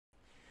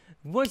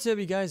What's up,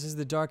 you guys? This is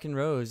the Dark and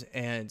Rose,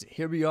 and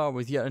here we are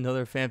with yet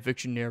another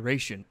fanfiction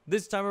narration.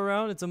 This time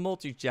around, it's a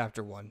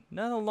multi-chapter one.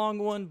 Not a long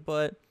one,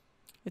 but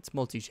it's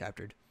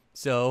multi-chaptered.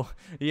 So,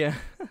 yeah.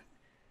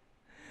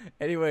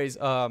 Anyways,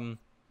 we're going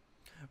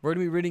to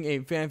be reading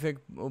a fanfic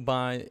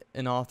by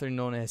an author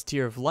known as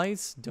Tear of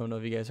Lights. Don't know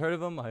if you guys heard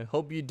of them. I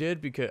hope you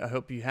did, because I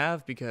hope you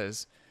have,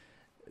 because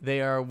they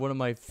are one of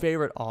my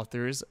favorite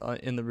authors for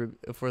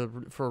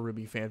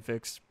RWBY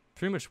fanfics.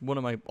 Pretty much one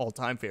of my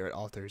all-time favorite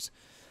authors.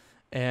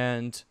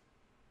 And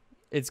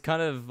it's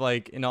kind of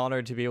like an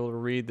honor to be able to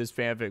read this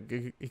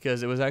fanfic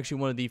because it was actually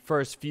one of the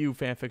first few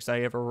fanfics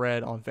I ever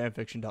read on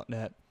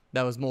fanfiction.net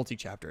that was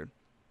multi-chaptered.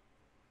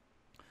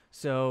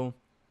 So,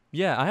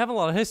 yeah, I have a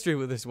lot of history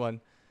with this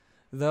one,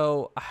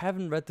 though I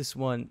haven't read this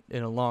one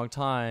in a long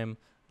time,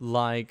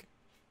 like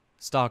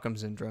Stockholm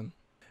Syndrome.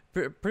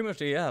 Pretty much,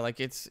 yeah, like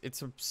it's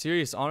a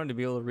serious honor to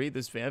be able to read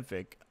this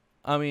fanfic.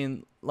 I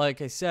mean,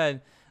 like I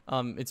said,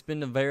 it's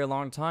been a very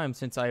long time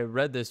since I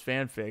read this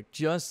fanfic,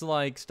 just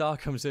like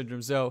Stockholm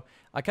Syndrome, so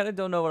I kind of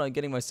don't know what I'm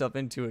getting myself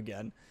into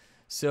again.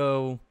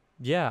 So,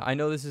 yeah, I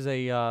know this is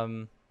a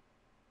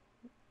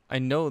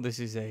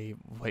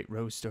White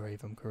Rose story,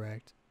 if I'm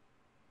correct.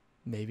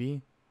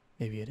 Maybe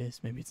it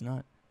is, maybe it's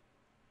not.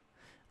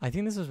 I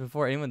think this was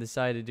before anyone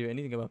decided to do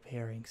anything about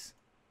pairings,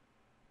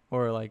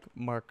 or like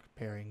mark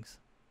pairings.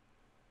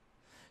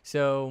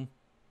 So,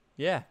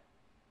 yeah.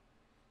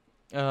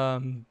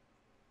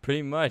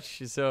 Pretty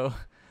much. So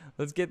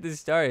let's get this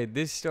started.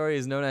 This story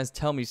is known as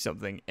Tell Me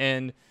Something.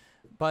 And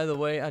by the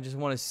way, I just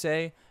want to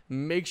say,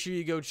 make sure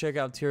you go check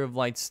out Tear of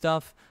Light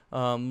stuff.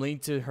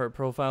 Link to her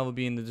profile will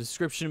be in the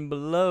description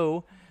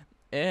below.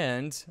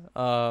 And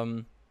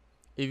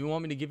if you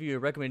want me to give you a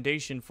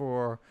recommendation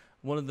for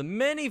one of the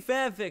many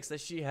fanfics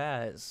that she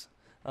has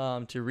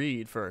to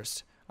read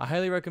first, I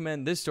highly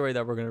recommend this story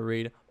that we're going to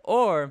read,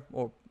 or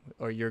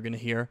you're going to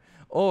hear,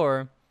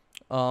 or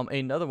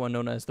another one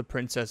known as The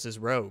Princess's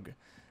Rogue.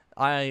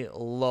 I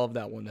love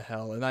that one to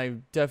hell, and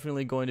I'm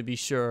definitely going to be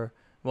sure.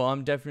 Well,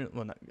 I'm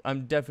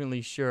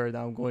definitely sure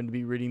that I'm going to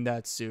be reading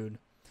that soon.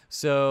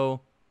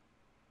 So,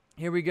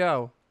 here we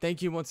go.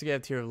 Thank you once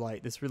again, Tear of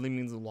Light. This really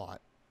means a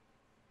lot.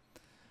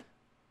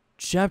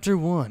 Chapter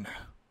 1.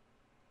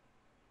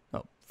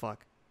 Oh,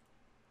 fuck.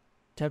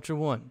 Chapter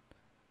 1.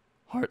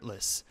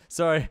 Heartless.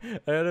 Sorry,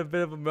 I had a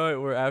bit of a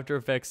moment where After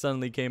Effects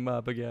suddenly came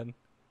up again.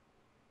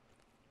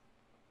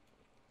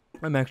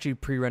 I'm actually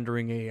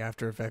pre-rendering a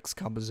After Effects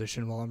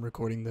composition while I'm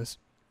recording this.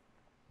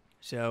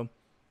 So,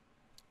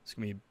 it's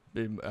gonna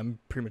be, I'm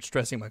pretty much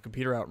stressing my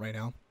computer out right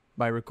now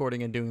by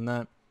recording and doing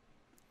that.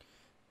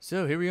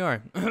 So, here we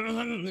are.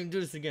 Let me do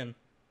this again.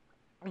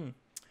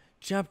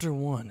 Chapter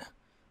 1.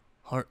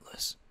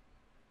 Heartless.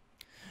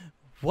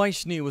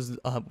 Weichny was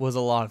a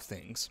lot of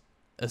things.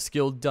 A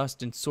skilled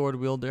dust and sword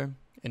wielder,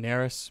 an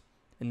heiress,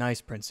 a nice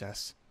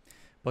princess.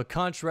 But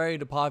contrary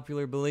to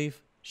popular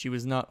belief, she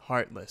was not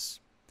heartless.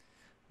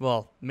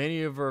 Well,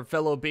 many of her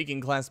fellow baking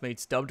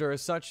classmates dubbed her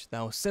as such.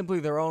 That was simply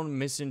their own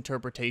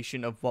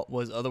misinterpretation of what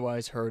was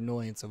otherwise her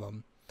annoyance of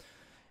them.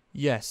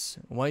 Yes,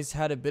 Weiss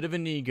had a bit of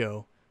an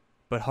ego,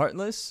 but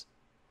heartless?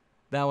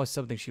 That was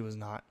something she was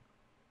not.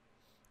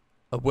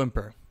 A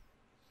whimper.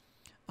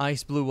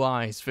 Ice blue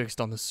eyes fixed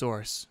on the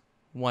source,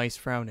 Weiss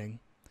frowning.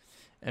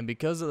 And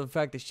because of the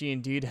fact that she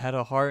indeed had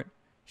a heart,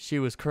 she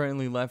was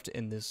currently left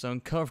in this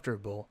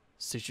uncomfortable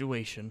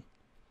situation.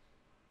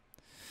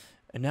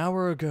 An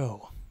hour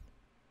ago,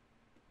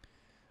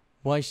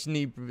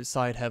 Weichny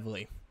sighed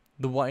heavily,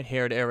 the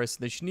white-haired heiress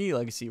of the Schnee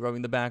legacy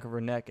rubbing the back of her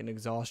neck in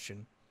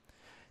exhaustion.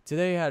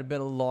 Today had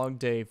been a long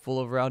day full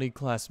of rowdy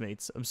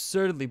classmates,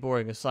 absurdly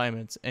boring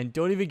assignments, and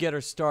don't even get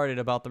her started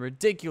about the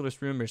ridiculous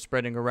rumors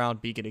spreading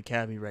around Beacon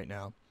Academy right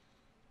now.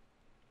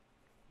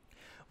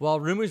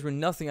 While rumors were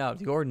nothing out of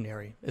the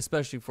ordinary,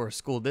 especially for a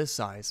school this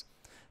size,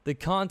 the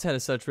content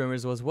of such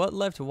rumors was what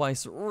left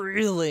Weiss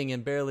reeling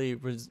in barely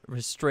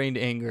restrained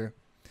anger.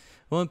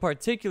 One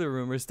particular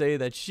rumor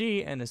stated that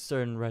she and a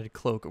certain red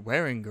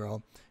cloak-wearing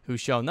girl, who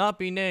shall not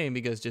be named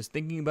because just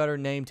thinking about her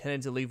name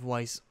tended to leave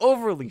Weiss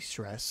overly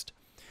stressed,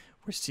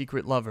 were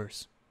secret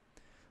lovers.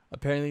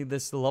 Apparently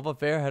this love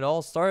affair had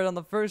all started on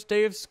the first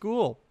day of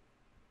school.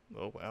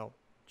 Oh, wow.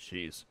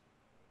 Jeez.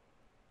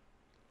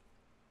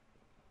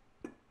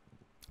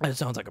 That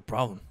sounds like a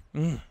problem.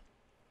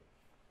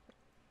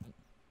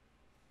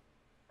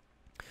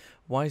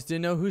 Weiss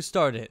didn't know who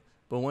started it,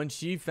 but when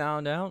she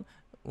finds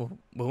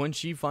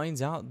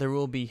out, there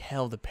will be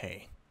hell to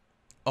pay.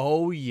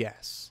 Oh,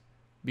 yes.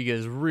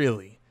 Because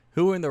really,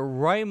 who in their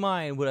right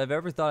mind would have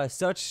ever thought of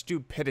such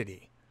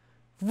stupidity?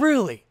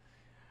 Really?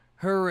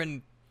 Her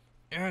and...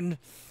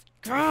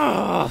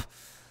 The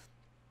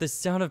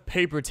sound of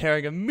paper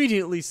tearing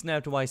immediately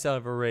snapped Weiss out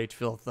of her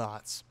rage-filled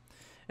thoughts.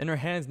 In her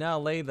hands now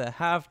lay the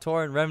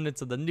half-torn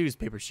remnants of the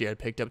newspaper she had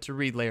picked up to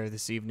read later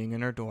this evening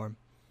in her dorm.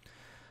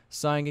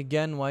 Sighing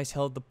again, Weiss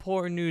held the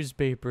poor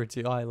newspaper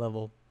to eye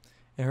level.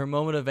 In her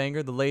moment of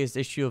anger, the latest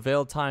issue of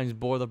Veiled Times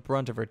bore the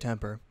brunt of her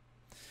temper.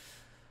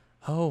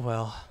 Oh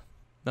well.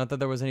 Not that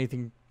there was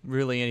anything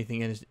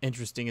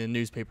interesting in the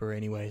newspaper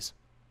anyways.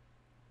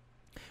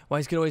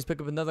 Weiss could always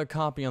pick up another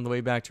copy on the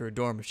way back to her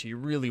dorm if she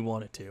really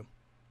wanted to.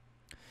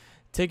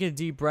 Taking a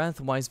deep breath,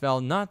 Weiss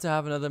vowed not to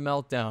have another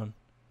meltdown.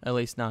 At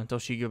least not until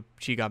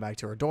she got back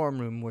to her dorm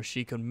room, where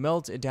she could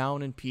melt it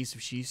down in peace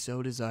if she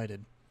so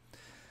desired.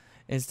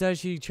 Instead,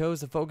 she chose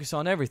to focus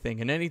on everything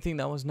and anything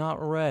that was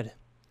not red,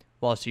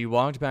 while she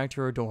walked back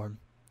to her dorm,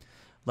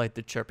 like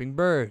the chirping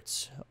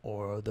birds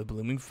or the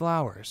blooming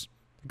flowers.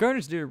 The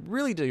gardeners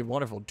really did a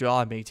wonderful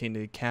job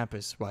maintaining the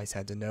campus, Weiss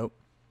had to note.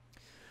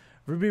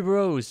 Ruby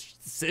Rose,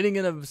 sitting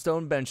in a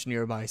stone bench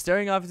nearby,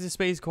 staring off into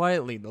space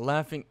quietly, the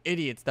laughing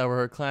idiots that were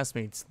her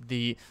classmates,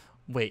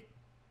 Wait.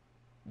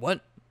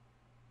 What?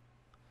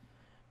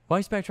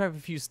 Weiss backtracked a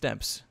few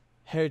steps,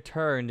 head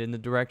turned in the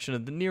direction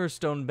of the nearest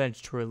stone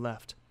bench to her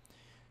left.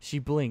 She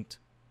blinked.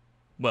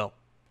 Well,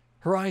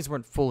 her eyes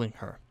weren't fooling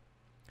her.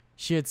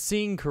 She had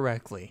seen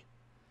correctly.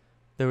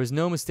 There was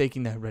no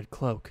mistaking that red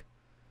cloak.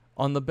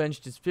 On the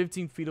bench just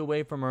 15 feet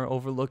away from her,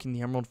 overlooking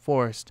the Emerald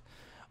Forest,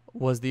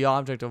 was the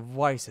object of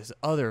Weiss's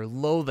utter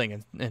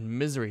loathing and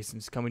misery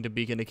since coming to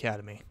Beacon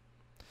Academy.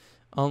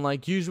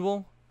 Unlike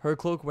usual, her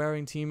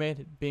cloak-wearing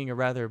teammate, being a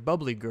rather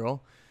bubbly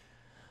girl,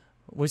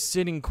 was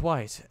sitting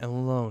quiet and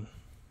alone.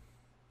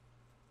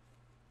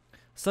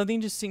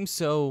 Something just seemed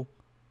so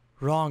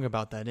wrong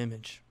about that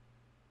image.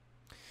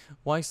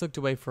 Weiss looked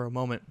away for a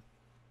moment.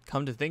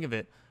 Come to think of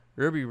it,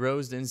 Ruby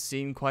Rose didn't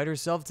seem quite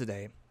herself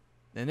today,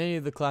 in any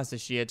of the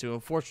classes she had to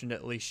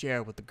unfortunately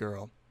share with the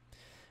girl.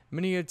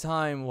 Many a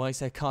time, Weiss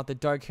had caught the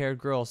dark-haired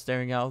girl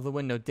staring out of the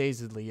window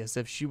dazedly as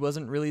if she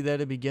wasn't really there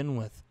to begin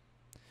with.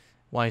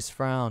 Weiss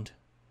frowned,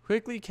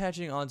 quickly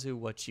catching on to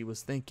what she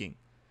was thinking.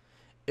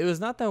 It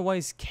was not that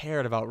Weiss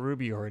cared about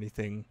Ruby or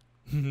anything.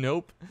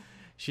 Nope,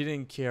 she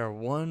didn't care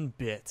one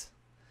bit.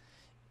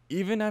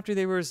 Even after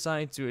they were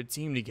assigned to a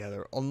team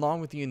together, along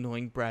with the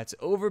annoying brat's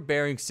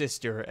overbearing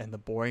sister and the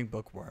boring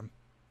bookworm.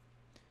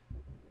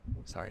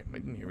 Sorry,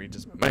 let me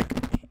readjust my mic.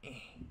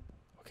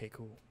 Okay,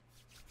 cool.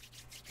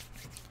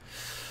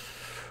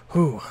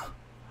 Whew.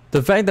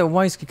 The fact that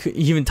Weiss could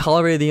even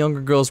tolerate the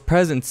younger girl's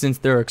presence since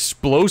their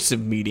explosive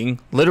meeting,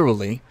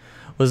 literally,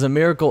 was a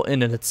miracle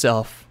in and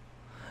itself.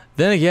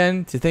 Then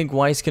again, to think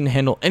Weiss can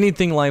handle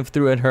anything life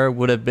threw at her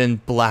would have been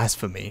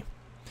blasphemy.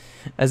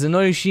 As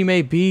annoyed as she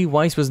may be,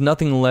 Weiss was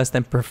nothing less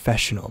than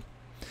professional,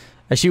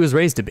 as she was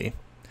raised to be.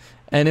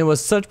 And it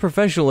was such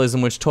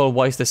professionalism which told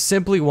Weiss to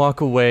simply walk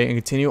away and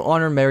continue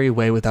on her merry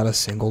way without a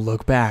single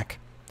look back.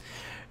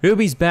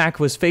 Ruby's back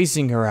was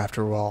facing her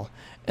after all,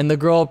 and the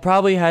girl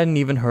probably hadn't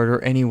even heard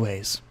her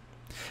anyways.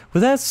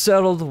 With that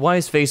settled,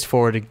 Weiss faced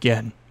forward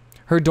again,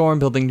 her dorm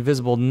building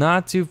visible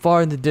not too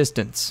far in the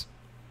distance.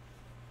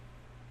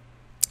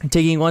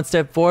 Taking one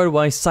step forward,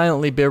 Weiss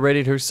silently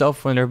berated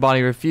herself when her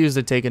body refused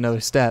to take another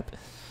step.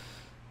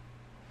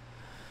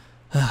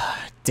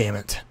 Damn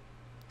it.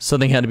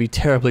 Something had to be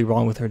terribly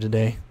wrong with her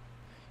today.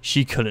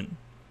 She couldn't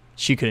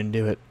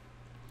do it.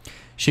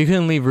 She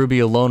couldn't leave Ruby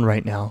alone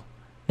right now.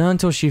 Not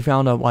until she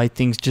found out why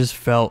things just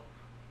felt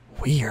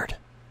weird.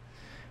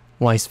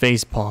 Weiss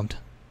face palmed.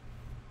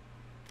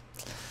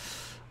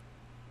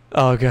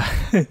 Oh god.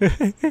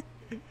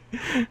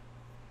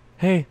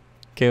 Hey,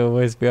 came a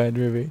voice behind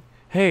Ruby.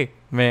 Hey,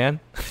 man.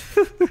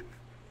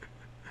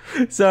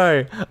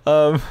 Sorry.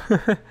 To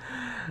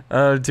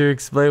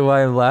explain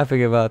why I'm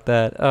laughing about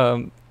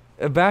that.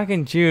 Back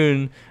in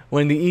June,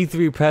 when the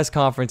E3 press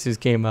conferences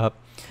came up,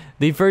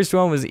 the first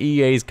one was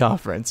EA's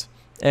conference.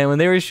 And when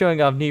they were showing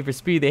off Need for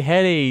Speed, they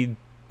had a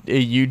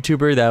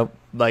YouTuber that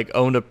like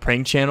owned a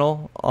prank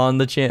channel on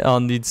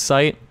the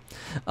site.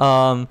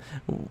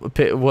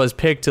 Was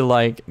picked to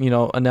like,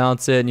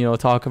 announce it and,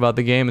 talk about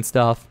the game and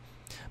stuff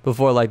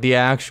before like the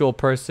actual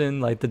person,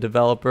 like the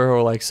developer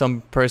or like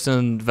some person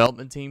in the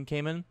development team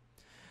came in.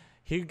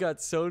 He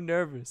got so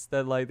nervous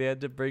that like they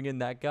had to bring in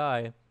that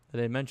guy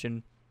that I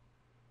mentioned.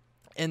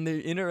 And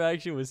the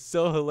interaction was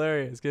so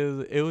hilarious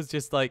because it was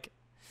just like,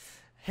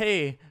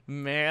 hey,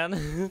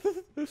 man.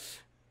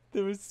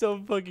 It was so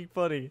fucking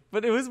funny.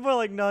 But it was more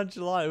like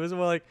nonchalant. It was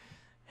more like,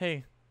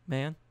 hey,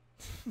 man.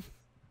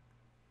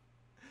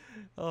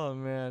 Oh,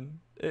 man.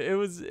 It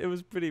was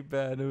pretty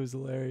bad. It was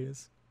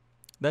hilarious.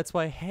 That's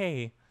why,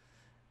 hey,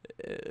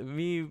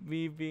 me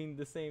being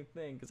the same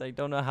thing because I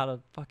don't know how to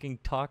fucking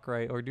talk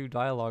right or do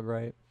dialogue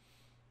right.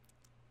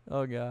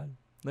 Oh, God.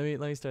 Let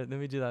me start. Let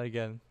me do that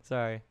again.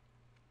 Sorry.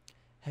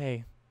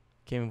 Hey,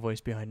 came a voice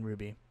behind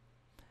Ruby.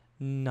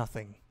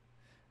 Nothing.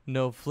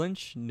 No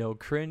flinch, no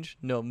cringe,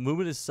 no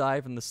movement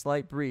aside from the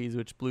slight breeze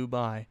which blew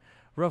by,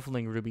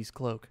 ruffling Ruby's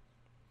cloak.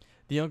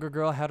 The younger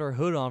girl had her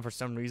hood on for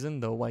some reason,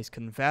 though Weiss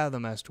couldn't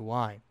fathom as to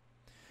why.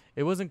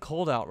 It wasn't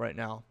cold out right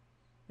now.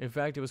 In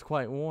fact, it was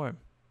quite warm.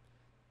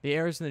 The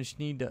heiress in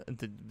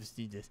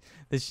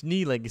the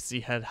Schnee legacy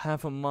had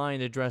half a mind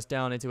to dress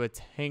down into a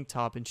tank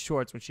top and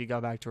shorts when she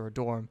got back to her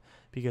dorm,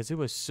 because it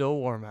was so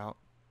warm out.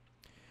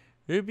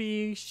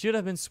 Ruby should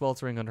have been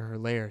sweltering under her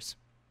layers.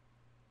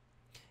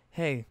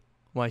 Hey,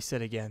 Weiss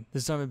said again,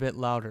 this time a bit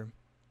louder.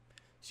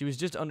 She was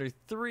just under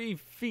 3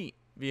 feet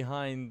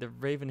behind the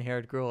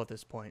raven-haired girl at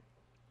this point.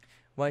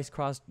 Weiss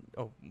crossed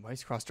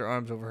her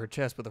arms over her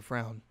chest with a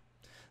frown.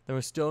 There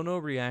was still no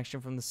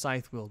reaction from the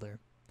scythe wielder.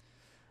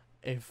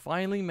 A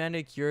finely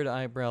manicured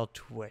eyebrow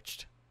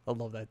twitched. I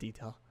love that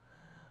detail.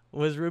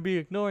 Was Ruby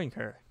ignoring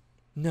her?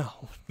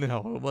 No,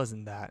 it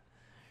wasn't that.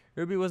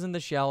 Ruby wasn't the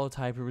shallow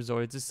type who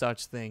resorted to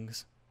such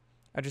things.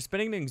 After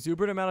spending an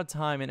exuberant amount of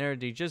time and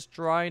energy just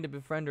trying to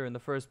befriend her in the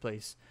first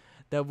place,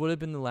 that would have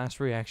been the last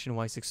reaction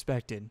Weiss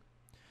expected.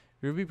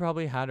 Ruby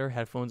probably had her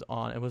headphones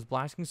on and was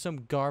blasting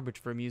some garbage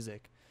for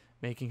music,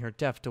 making her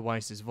deaf to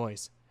Weiss's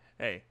voice.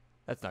 Hey,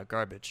 that's not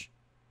garbage.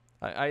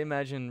 I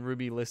imagine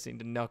Ruby listening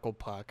to Knuckle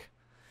Puck,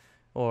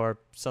 or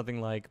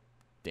something like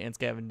Dance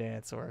Gavin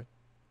Dance, or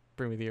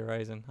Bring Me the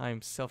Horizon. I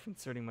am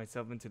self-inserting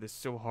myself into this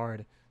so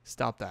hard.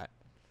 Stop that.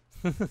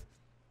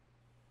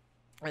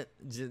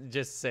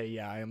 Just say,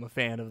 yeah, I am a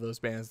fan of those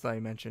bands that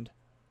I mentioned.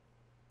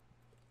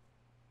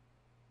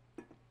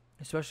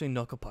 Especially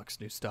Knuckle Puck's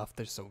new stuff.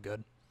 They're so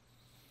good.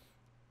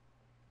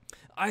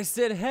 I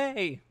said,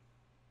 hey!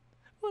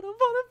 What a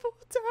wonderful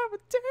time of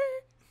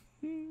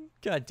day!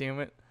 God damn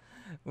it.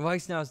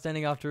 Weiss, now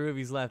standing off to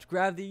Ruby's left,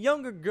 grabbed the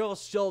younger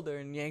girl's shoulder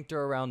and yanked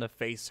her around to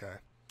face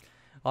her.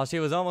 While she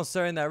was almost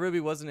certain that Ruby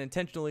wasn't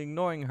intentionally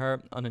ignoring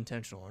her,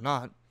 unintentional or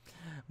not,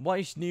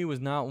 Weiss knew was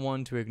not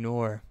one to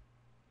ignore.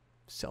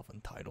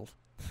 Self-entitled.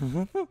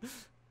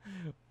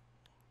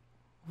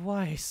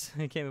 Weiss,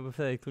 it came in a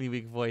pathetically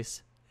weak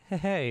voice.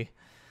 Hey.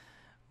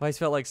 Weiss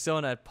felt like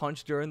someone had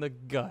punched her in the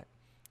gut.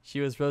 She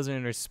was frozen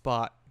in her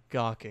spot,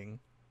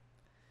 gawking.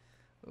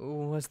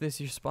 Was this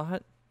your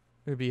spot?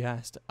 Ruby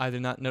asked, either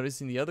not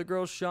noticing the other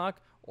girl's shock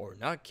or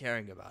not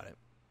caring about it.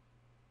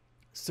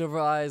 Silver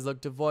eyes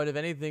looked devoid of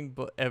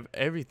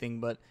everything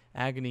but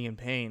agony and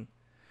pain.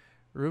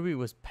 Ruby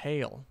was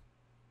pale,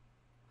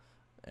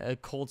 a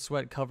cold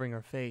sweat covering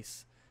her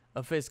face.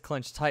 A fist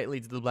clenched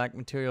tightly to the black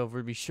material of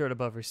Ruby's shirt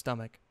above her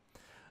stomach.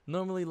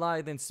 Normally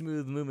lithe and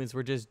smooth movements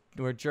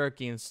were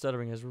jerky and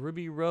stuttering as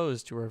Ruby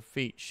rose to her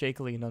feet,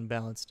 shakily and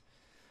unbalanced.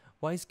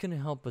 Weiss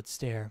couldn't help but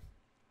stare.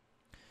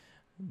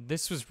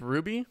 This was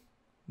Ruby?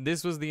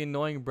 This was the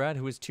annoying brat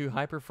who was too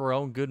hyper for her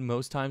own good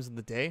most times of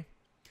the day?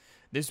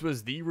 This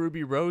was the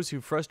Ruby Rose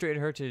who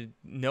frustrated her to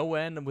no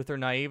end with her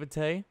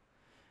naivete?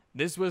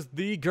 This was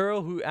the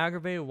girl who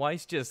aggravated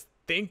Weiss just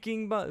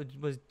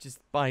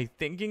by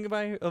thinking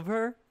of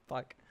her?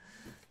 Fuck.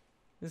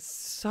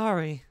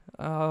 Sorry,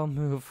 I'll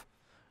move.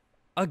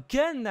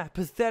 Again, that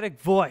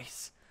pathetic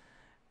voice.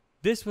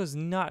 This was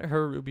not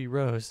her Ruby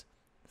Rose.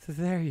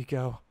 There you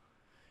go,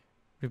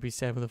 Ruby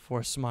said with a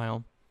forced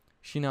smile.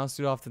 She now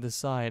stood off to the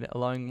side,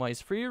 allowing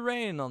Weiss free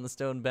rein on the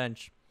stone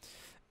bench.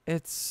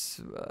 It's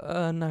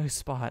a nice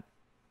spot.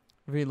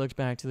 Ruby looked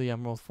back to the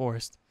emerald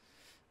forest.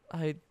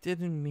 I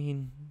didn't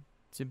mean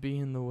to be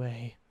in the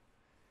way.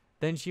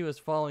 Then she was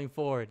falling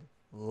forward,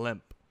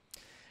 limp.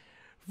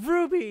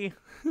 Ruby!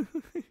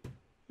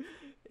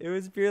 It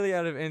was purely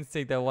out of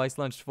instinct that Weiss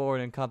lunged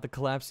forward and caught the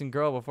collapsing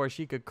girl before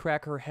she could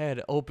crack her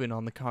head open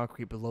on the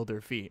concrete below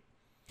their feet.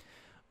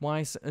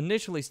 Weiss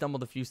initially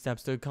stumbled a few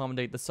steps to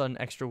accommodate the sudden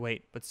extra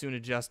weight, but soon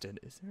adjusted.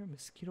 Is there a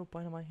mosquito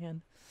bite on my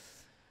hand?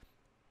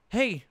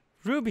 Hey,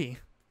 Ruby!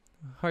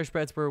 Harsh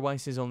breaths were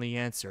Weiss's only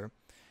answer,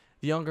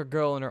 the younger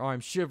girl in her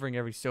arms shivering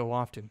every so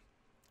often.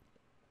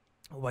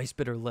 Weiss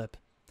bit her lip.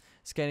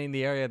 Scanning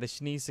the area, the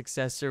Chinese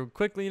successor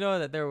quickly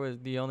noted that they were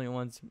the only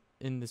ones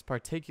in this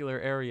particular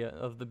area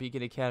of the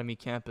Beacon Academy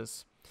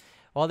campus.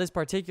 While this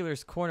particular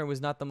corner was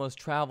not the most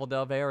traveled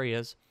of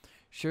areas,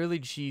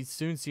 surely she'd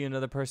soon see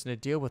another person to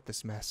deal with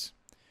this mess.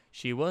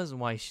 She was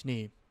Weiss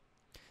Schnee,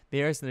 the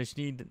heiress of the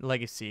Schnee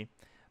legacy,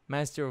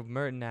 master of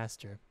Merton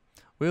Astor,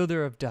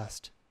 wielder of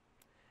dust.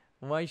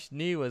 Weiss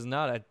Schnee was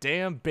not a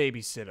damn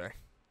babysitter.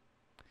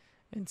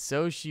 And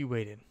so she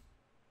waited.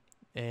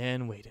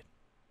 And waited.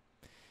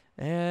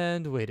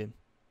 And waited.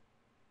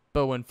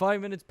 But when 5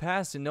 minutes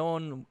passed and no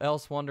one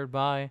else wandered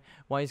by,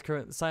 Weiss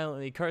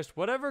silently cursed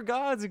whatever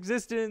gods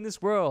existed in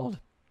this world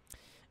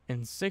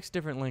in 6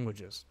 different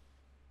languages.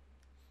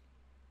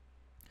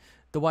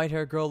 The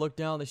white-haired girl looked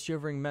down at the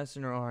shivering mess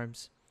in her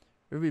arms.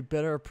 Ruby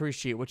better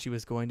appreciate what she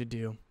was going to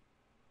do.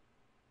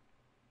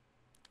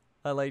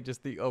 I like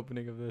just the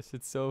opening of this.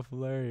 It's so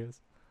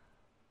hilarious.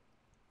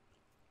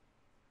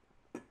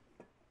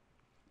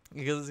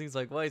 Because it seems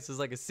like Weiss is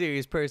like a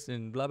serious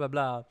person, blah, blah,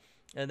 blah.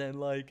 And then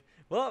like,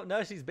 well,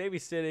 now she's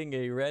babysitting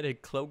a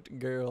red cloaked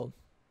girl.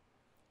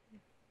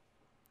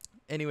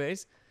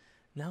 Anyways,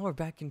 now we're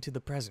back into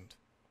the present.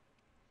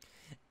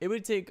 It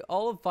would take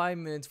all of 5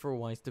 minutes for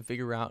Weiss to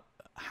figure out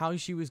how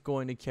she was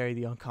going to carry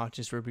the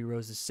unconscious Ruby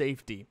Rose's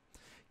safety.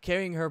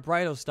 Carrying her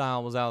bridal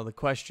style was out of the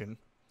question.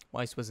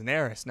 Weiss was an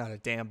heiress, not a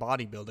damn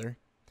bodybuilder.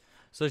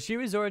 So she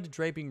resorted to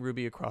draping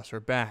Ruby across her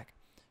back.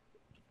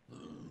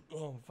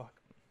 Oh,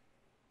 fuck.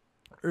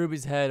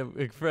 Ruby's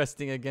head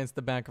resting against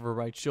the back of her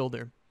right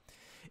shoulder.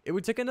 It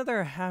would take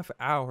another half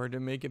hour to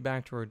make it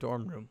back to her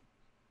dorm room.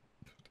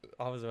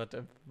 I was about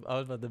to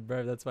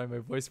burp. That's why my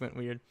voice went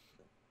weird.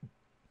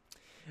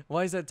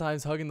 Weiss at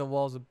times hugging the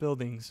walls of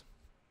buildings.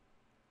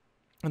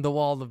 And the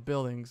wall of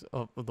buildings.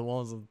 Oh, the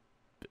walls of.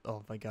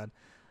 Oh my god.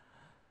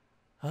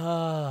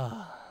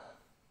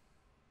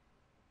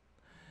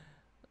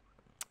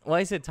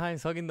 Weiss at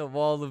times hugging the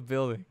walls of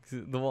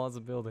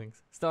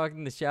buildings,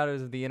 stalking the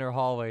shadows of the inner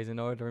hallways in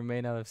order to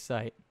remain out of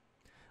sight.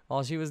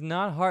 While she was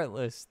not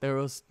heartless, there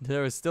was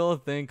still a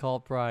thing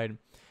called pride,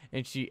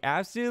 and she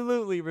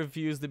absolutely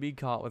refused to be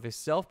caught with a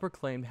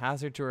self-proclaimed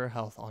hazard to her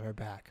health on her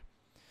back.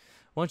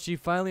 Once she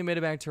finally made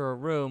it back to her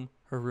room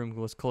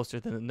was closer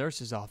than the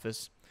nurse's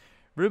office,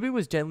 Ruby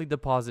was gently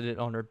deposited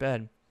on her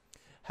bed,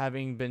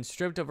 having been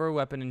stripped of her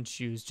weapon and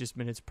shoes just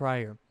minutes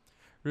prior.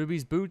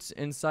 Ruby's boots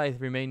and scythe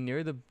remained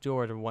near the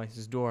door to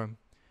Weiss's door,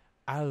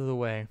 out of the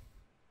way.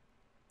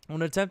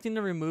 When attempting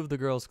to remove the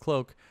girl's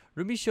cloak,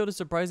 Ruby showed a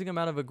surprising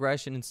amount of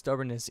aggression and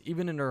stubbornness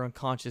even in her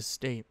unconscious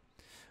state,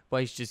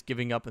 Weiss just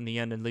giving up in the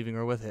end and leaving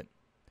her with it.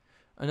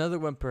 Another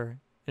whimper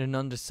and an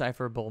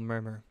undecipherable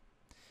murmur.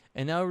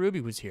 And now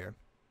Ruby was here,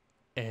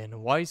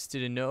 and Weiss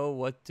didn't know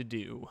what to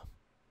do.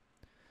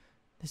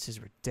 "This is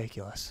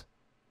ridiculous,"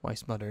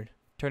 Weiss muttered,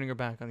 turning her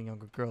back on the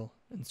younger girl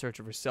in search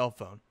of her cell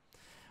phone.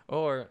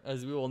 Or,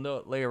 as we will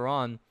note later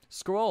on,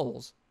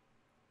 scrolls.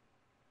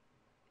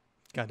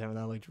 God damn it,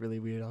 that looked really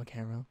weird on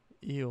camera.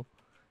 Ew.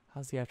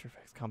 How's the After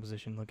Effects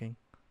composition looking?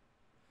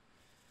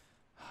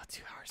 Oh,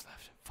 2 hours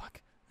left.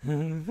 Fuck.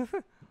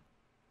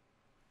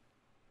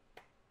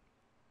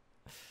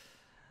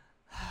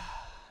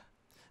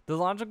 The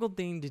logical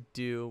thing to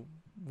do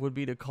would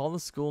be to call the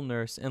school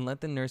nurse and let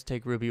the nurse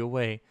take Ruby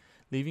away,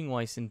 leaving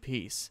Weiss in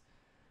peace.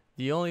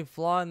 The only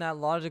flaw in that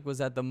logic was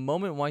that the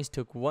moment Weiss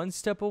took one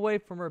step away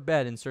from her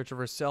bed in search of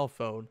her cell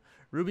phone,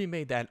 Ruby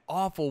made that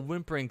awful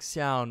whimpering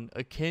sound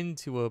akin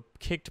to a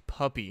kicked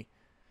puppy.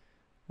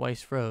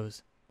 Weiss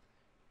froze.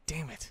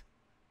 Damn it.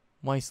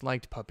 Weiss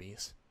liked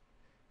puppies.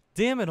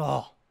 Damn it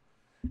all.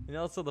 And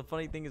also the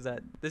funny thing is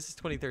that this is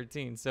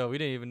 2013, so we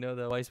didn't even know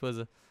that Weiss was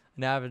an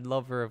avid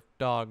lover of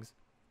dogs.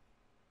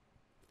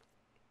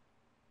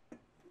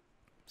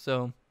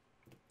 So,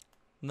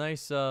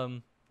 nice,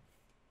 awesome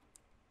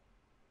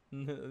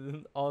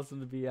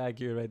to be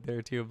accurate right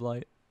there, too, of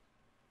light.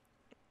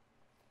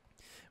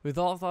 With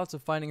all thoughts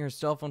of finding her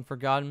cell phone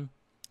forgotten,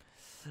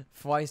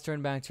 Weiss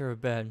turned back to her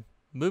bed,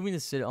 moving to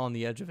sit on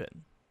the edge of it.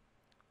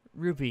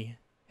 "Ruby,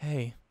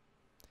 hey,"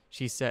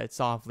 she said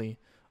softly,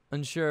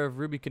 unsure if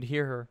Ruby could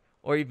hear her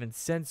or even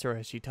sense her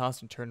as she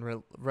tossed and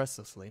turned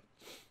restlessly.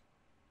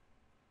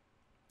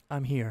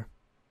 "I'm here."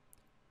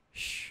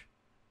 "Shh."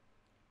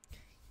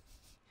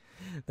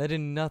 That did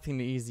nothing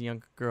to ease the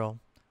younger girl.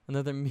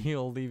 Another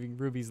meal leaving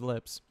Ruby's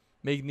lips,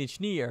 making the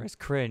Schneers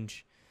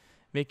cringe.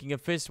 Making a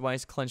fist,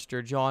 Weiss clenched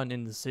her jaw in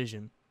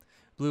indecision.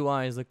 Blue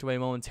eyes looked away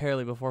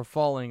momentarily before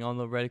falling on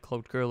the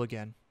red-cloaked girl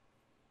again.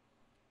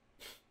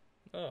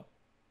 Oh.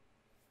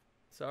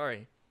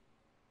 Sorry.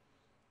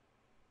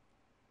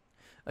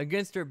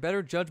 Against her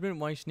better judgment,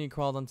 Weiss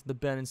crawled onto the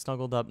bed and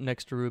snuggled up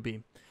next to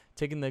Ruby,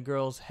 taking the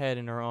girl's head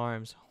in her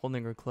arms,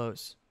 holding her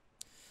close.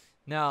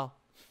 Now,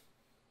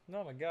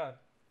 oh my god.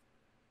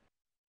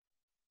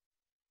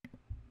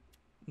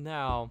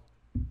 Now,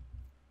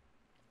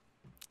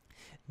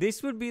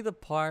 this would be the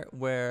part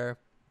where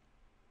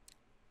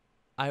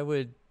I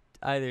would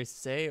either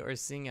say or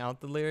sing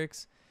out the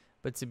lyrics,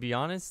 but to be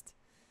honest,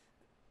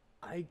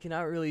 I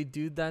cannot really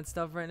do that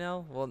stuff right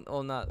now.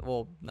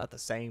 Not the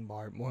saying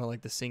part, more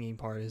like the singing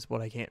part is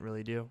what I can't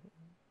really do.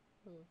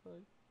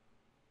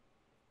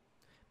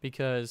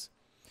 Because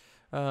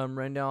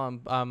right now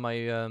I'm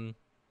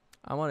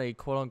on a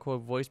quote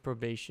unquote voice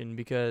probation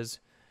because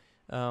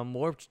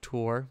Warped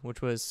Tour,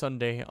 which was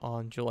Sunday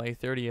on July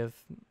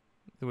 30th,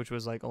 which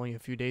was like only a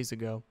few days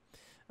ago,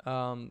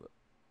 kind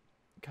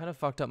of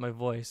fucked up my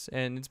voice,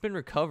 and it's been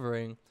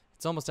recovering.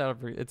 It's almost out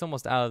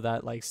of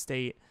that like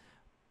state,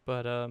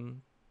 but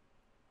I'm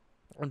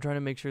trying to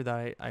make sure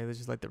that I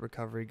just let the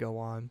recovery go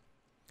on.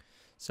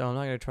 So I'm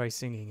not gonna try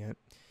singing it.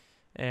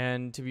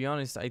 And to be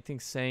honest, I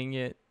think saying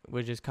it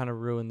would just kind of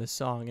ruin the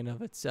song in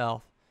of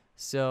itself.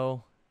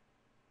 So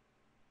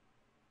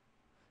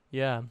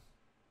yeah,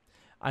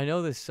 I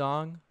know this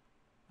song.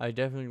 I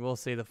definitely will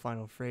say the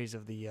final phrase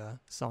of the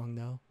song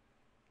though,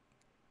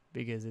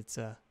 because it's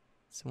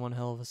one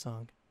hell of a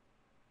song.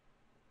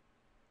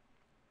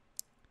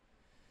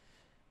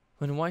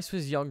 When Weiss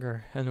was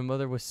younger and her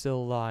mother was still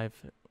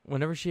alive,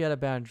 whenever she had a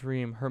bad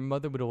dream, her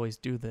mother would always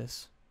do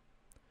this.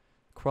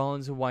 Crawl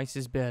into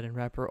Weiss's bed and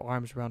wrap her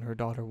arms around her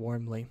daughter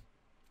warmly.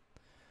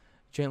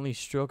 Gently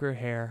stroke her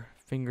hair,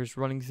 fingers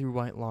running through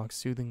white locks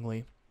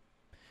soothingly.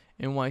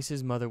 And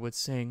Weiss's mother would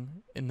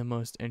sing in the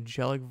most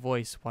angelic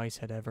voice Weiss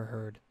had ever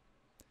heard.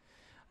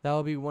 That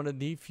would be one of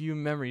the few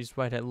memories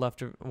Weiss had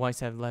left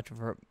of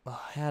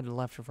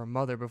her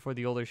mother before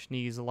the older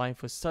Schnee's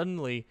life was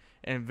suddenly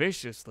and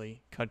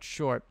viciously cut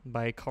short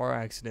by a car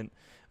accident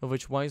of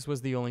which Weiss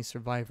was the only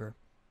survivor.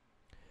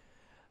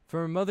 From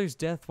her mother's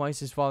death,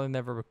 Weiss's father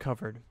never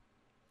recovered.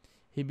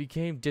 He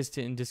became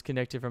distant and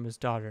disconnected from his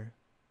daughter,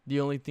 the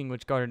only thing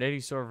which garnered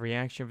any sort of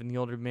reaction from the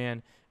older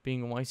man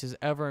being Weiss's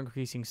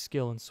ever-increasing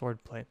skill in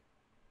swordplay.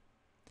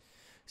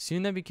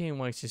 Soon that became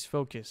Weiss's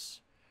focus.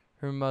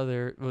 Her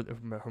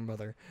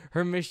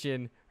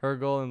mission, her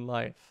goal in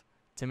life,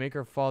 to make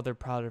her father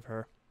proud of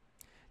her,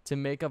 to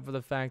make up for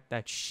the fact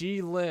that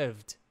she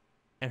lived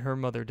and her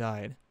mother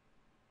died.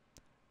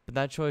 But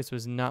that choice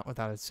was not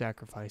without its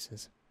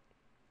sacrifices.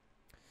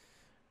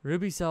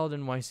 Ruby settled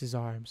in Weiss's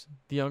arms,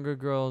 the younger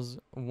girl's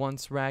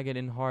once ragged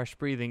and harsh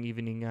breathing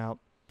evening out,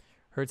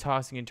 her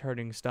tossing and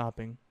turning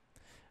stopping.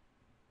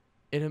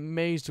 It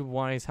amazed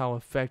Weiss how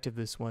effective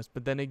this was,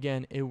 but then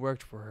again, it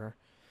worked for her.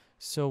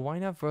 So why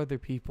not for other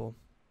people?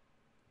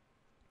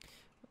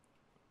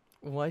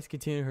 Weiss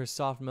continued her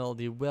soft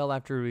melody well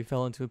after Ruby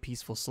fell into a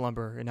peaceful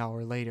slumber an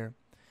hour later.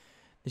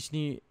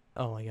 The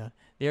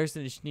artist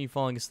in the Schnee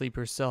falling asleep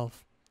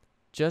herself.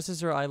 Just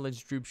as her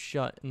eyelids drooped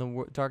shut and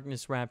the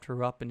darkness wrapped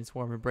her up in its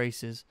warm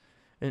embrace,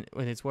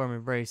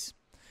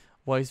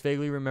 Weiss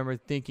vaguely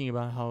remembered thinking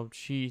about how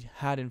she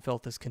hadn't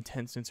felt this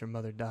content since her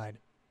mother died.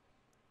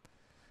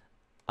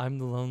 I'm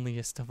the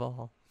loneliest of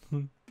all.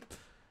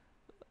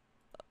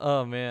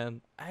 Oh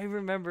man, I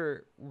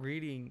remember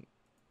reading.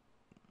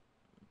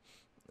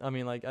 I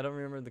don't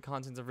remember the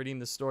contents of reading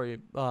the story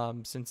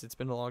since it's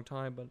been a long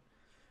time, but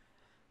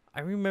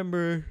I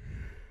remember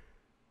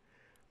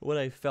what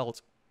I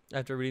felt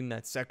after reading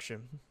that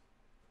section,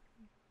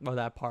 or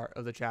that part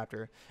of the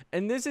chapter.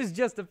 And this is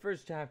just the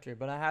first chapter,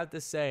 but I have to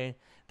say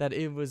that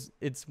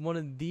it's one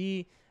of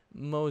the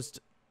most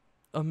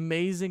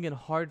amazing and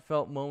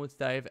heartfelt moments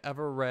that I've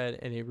ever read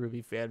in a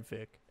RWBY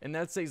fanfic. And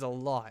that says a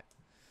lot.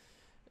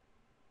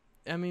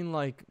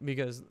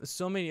 Because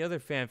so many other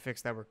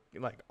fanfics that were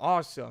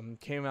awesome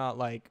came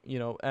out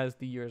as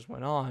the years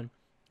went on.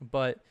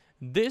 But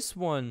this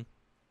one,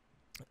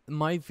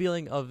 my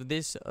feeling of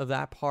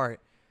that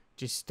part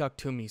just stuck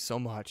to me so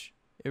much.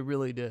 It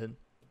really did.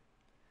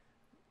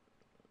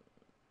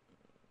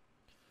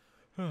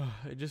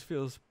 It just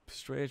feels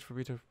strange for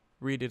me to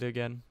read it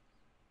again.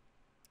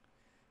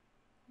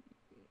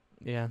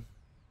 Yeah,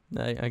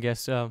 I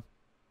guess so.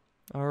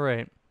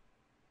 Alright.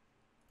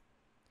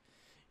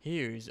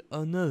 Here's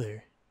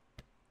another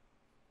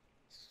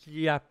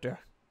chapter.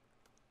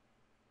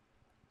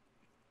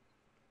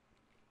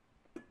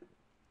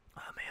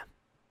 Oh, man.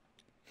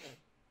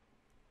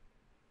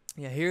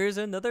 Yeah, here's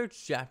another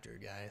chapter,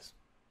 guys.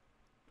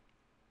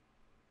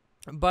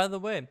 By the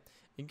way,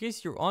 in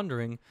case you're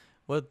wondering,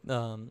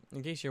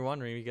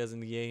 because in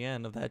the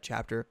AN of that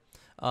chapter,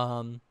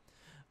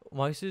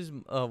 Weiss's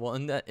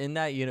in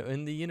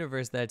the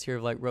universe that Tear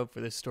of Light wrote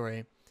for this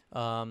story,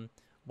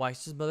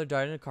 Weiss's mother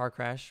died in a car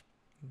crash.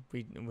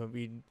 We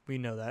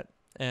know that,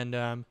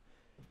 and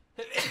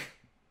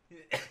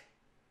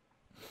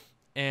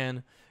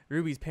and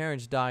Ruby's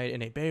parents died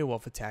in a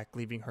Beowulf attack,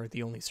 leaving her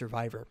the only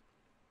survivor.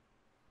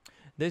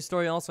 This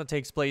story also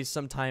takes place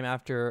sometime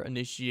after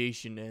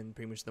initiation, and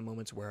pretty much the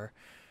moments where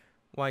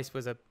Weiss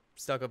was a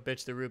stuck-up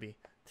bitch to Ruby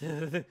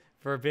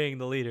for being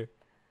the leader,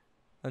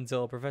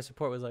 until Professor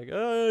Port was like,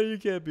 "Oh, you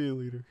can't be a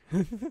leader."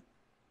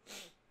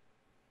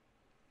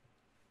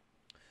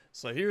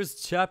 So here's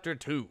chapter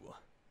 2.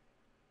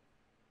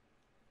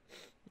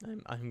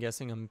 I'm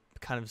guessing I'm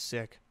kind of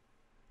sick.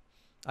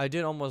 I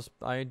did almost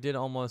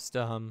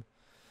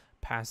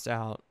pass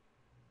out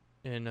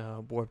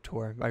in Warped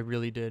Tour. I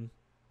really did.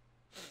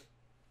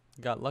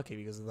 Got lucky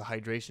because of the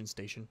hydration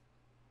station.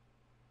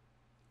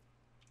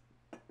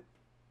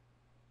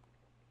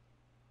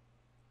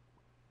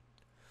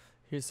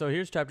 Here's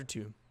chapter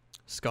 2.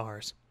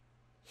 Scars.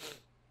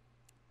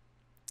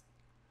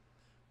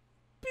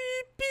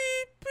 Beep,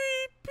 beep,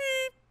 beep,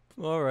 beep.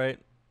 Alright.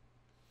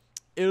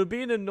 It would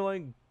be an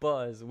annoying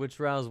buzz which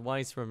roused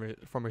Weiss from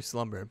her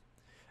slumber.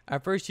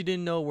 At first she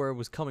didn't know where it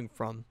was coming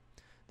from.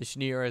 The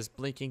Schneer was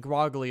blinking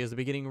groggily as the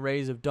beginning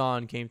rays of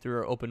dawn came through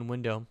her open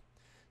window.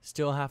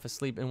 Still half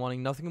asleep and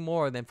wanting nothing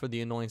more than for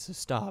the annoyance to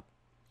stop.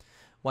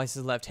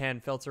 Weiss's left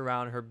hand felt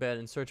around her bed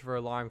in search of her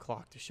alarm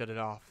clock to shut it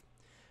off.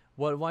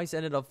 What Weiss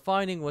ended up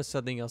finding was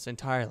something else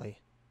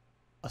entirely.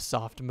 A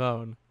soft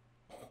moan.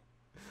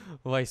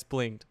 Weiss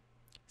blinked.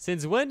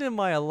 Since when did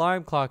my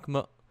alarm clock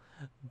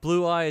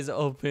Blue eyes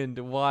opened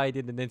wide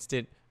in an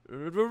instant.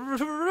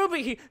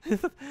 Ruby!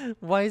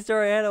 Weiss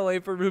tore her hand away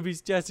from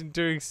Ruby's chest in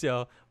doing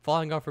so,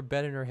 falling off her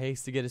bed in her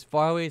haste to get as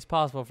far away as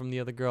possible from the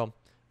other girl.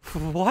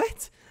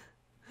 What?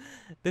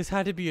 This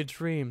had to be a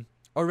dream,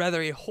 or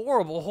rather a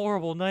horrible,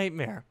 horrible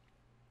nightmare.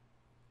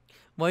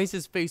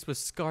 Weiss's face was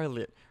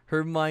scarlet,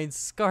 her mind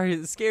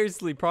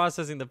scarcely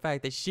processing the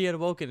fact that she had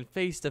woken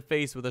face to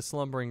face with a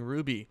slumbering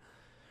Ruby.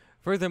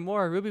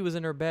 Furthermore, Ruby was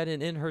in her bed,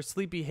 and in her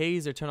sleepy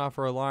haze had turned off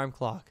her alarm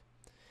clock.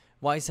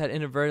 Weiss had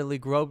inadvertently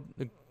grubbed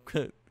in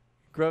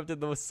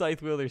the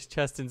scythe wielder's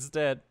chest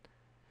instead.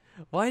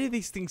 Why did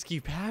these things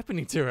keep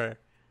happening to her?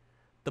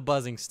 The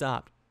buzzing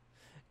stopped.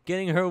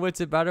 Getting her wits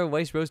about her,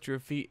 Weiss rose to her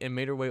feet and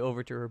made her way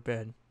over to her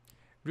bed.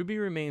 Ruby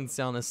remained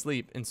sound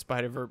asleep in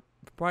spite of her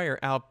prior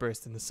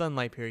outburst and the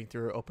sunlight peering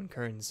through her open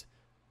curtains.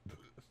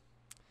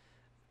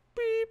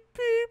 Beep,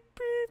 beep,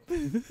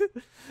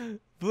 beep.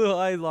 Blue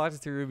eye locked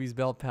through Ruby's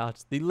belt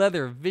pouch, the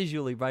leather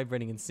visually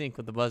vibrating in sync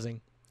with the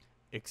buzzing.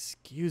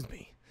 Excuse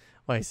me,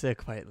 Weiss said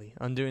quietly,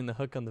 undoing the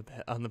hook on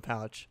the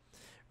pouch,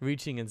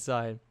 reaching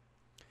inside.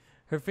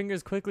 Her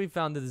fingers quickly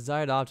found the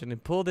desired object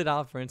and pulled it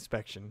out for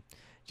inspection.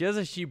 Just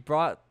as she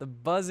brought the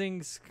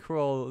buzzing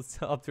scroll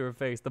up to her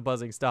face, the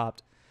buzzing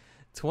stopped.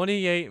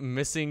 28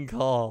 missing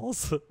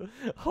calls.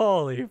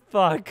 Holy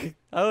fuck.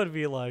 I would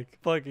be like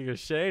fucking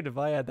ashamed if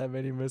I had that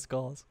many missed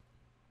calls.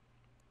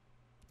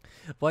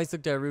 Weiss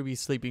looked at Ruby's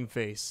sleeping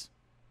face.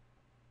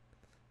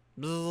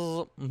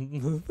 Weiss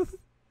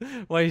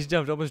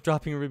jumped, almost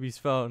dropping Ruby's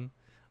phone.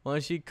 When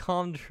she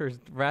calmed her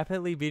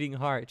rapidly beating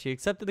heart, she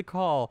accepted the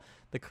call,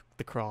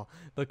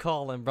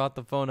 and brought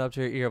the phone up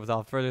to her ear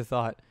without further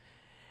thought.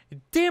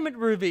 Damn it,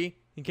 Ruby!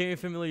 Came a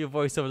familiar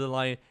voice over the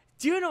line.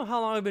 Do you know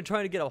how long I've been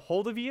trying to get a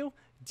hold of you?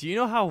 Do you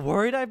know how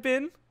worried I've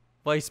been?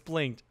 Weiss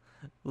blinked,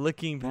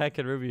 looking back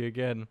at Ruby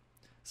again.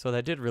 So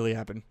that did really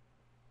happen.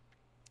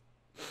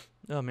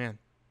 Oh man.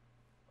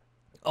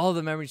 All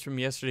the memories from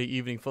yesterday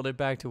evening floated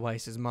back to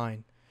Weiss's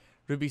mind.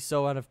 Ruby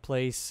so out of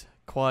place,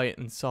 quiet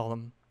and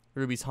solemn.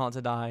 Ruby's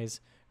haunted eyes,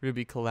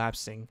 Ruby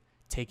collapsing,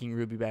 taking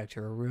Ruby back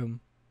to her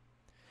room.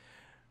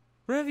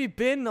 Where have you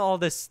been all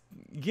this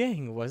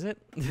gang, was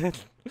it?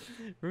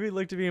 Ruby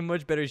looked to be in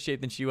much better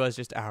shape than she was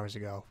just hours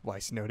ago,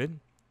 Weiss noted.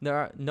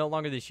 No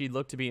longer did she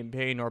look to be in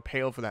pain or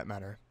pale for that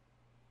matter.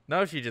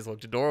 Now she just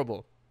looked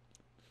adorable.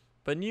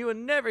 But you would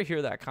never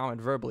hear that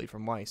comment verbally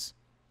from Weiss.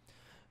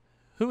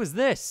 Who is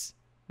this?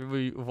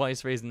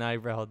 Weiss raised an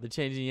eyebrow. The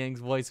change in Yang's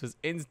voice was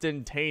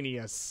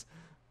instantaneous.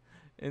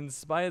 In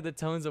spite of the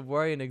tones of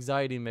worry and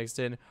anxiety mixed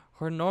in,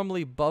 her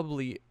normally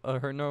bubbly,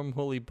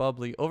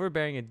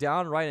 overbearing, and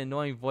downright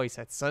annoying voice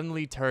had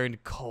suddenly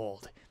turned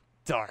cold,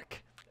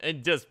 dark,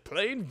 and just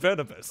plain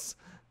venomous.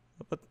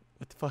 What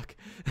the fuck?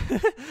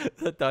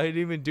 I didn't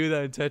even do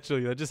that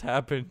intentionally. That just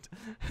happened.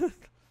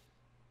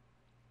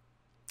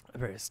 I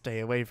better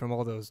stay away from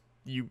all those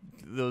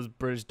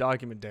British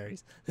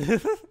documentaries.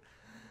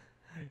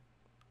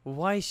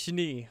 Why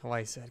Shani?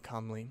 Weiss said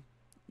calmly.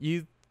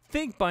 You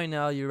think by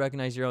now you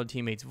recognize your own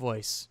teammate's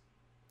voice.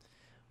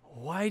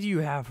 Why do you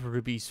have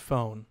Ruby's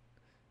phone?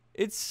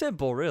 It's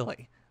simple,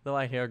 really, the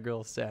light-haired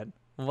girl said.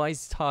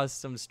 Weiss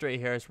tossed some stray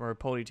hairs from her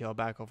ponytail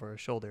back over her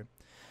shoulder.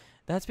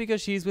 That's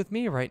because she's with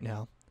me right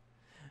now.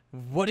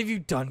 What have you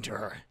done to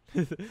her?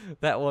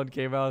 That one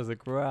came out as a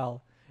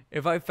growl.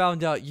 If I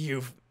found out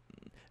you've...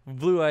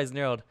 Blue eyes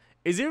narrowed.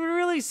 Is it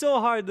really so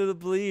hard to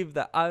believe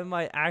that I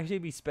might actually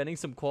be spending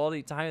some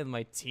quality time with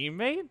my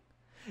teammate?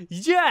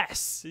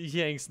 Yes!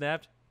 Yang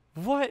snapped.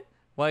 What?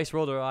 Weiss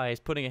rolled her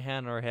eyes, putting a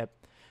hand on her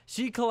hip.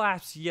 She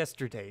collapsed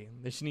yesterday,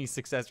 the Shani's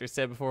successor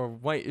said before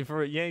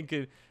Yang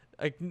could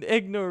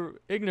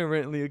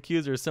ignorantly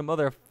accuse her of some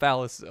other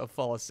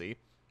fallacy.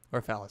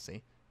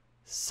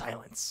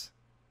 Silence.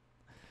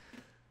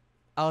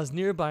 I was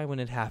nearby when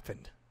it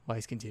happened,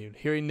 Weiss continued,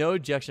 hearing no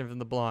objection from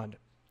the blonde.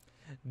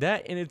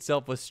 That in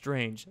itself was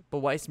strange, but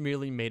Weiss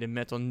merely made a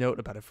mental note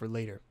about it for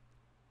later.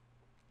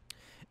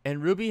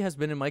 And Ruby has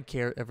been in my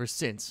care ever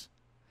since.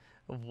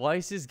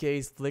 Weiss's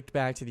gaze flicked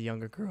back to the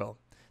younger girl.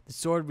 The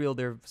sword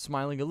wielder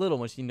smiling a little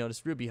when she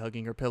noticed Ruby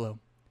hugging her pillow.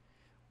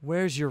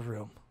 Where's your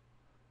room?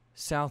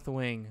 South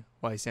wing,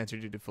 Weiss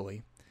answered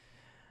dutifully.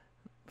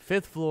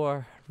 5th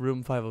floor,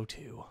 room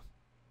 502.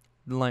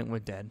 The light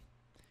went dead.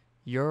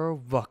 You're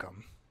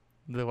welcome,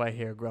 the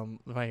white-haired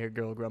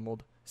girl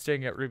grumbled,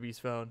 staring at Ruby's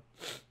phone.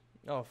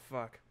 Oh,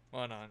 fuck.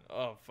 Hold on.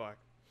 Oh, fuck.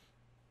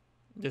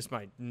 Just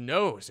my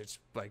nose. It's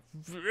like,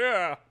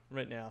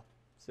 right now.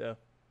 So.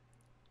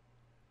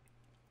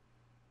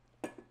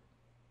 Oh,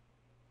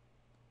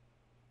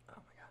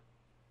 my God.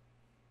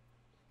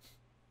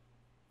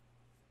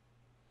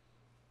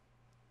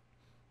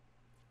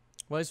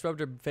 Weiss rubbed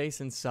her face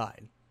and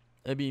sighed.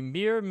 It'd be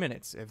mere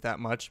minutes, if that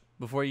much,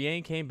 before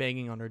Yang came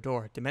banging on her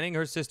door, demanding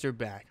her sister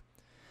back.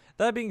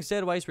 That being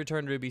said, Weiss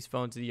returned Ruby's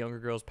phone to the younger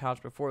girl's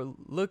pouch before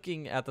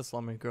looking at the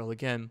slumbering girl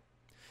again.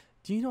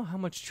 Do you know how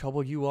much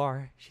trouble you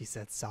are? She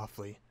said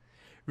softly.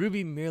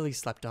 Ruby merely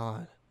slept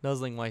on,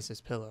 nuzzling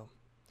Weiss's pillow.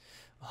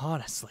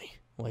 Honestly,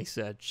 Weiss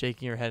said,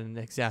 shaking her head in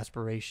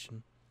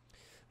exasperation.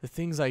 The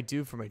things I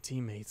do for my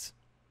teammates.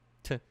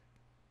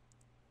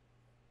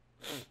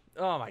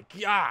 Oh my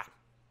God!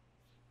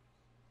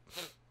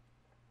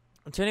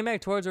 Turning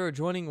back towards her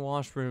adjoining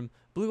washroom,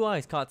 Blue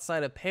Eyes caught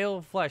sight of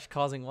pale flesh,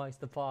 causing Weiss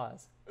to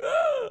pause.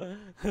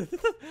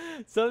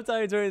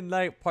 Sometime during the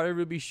night, part of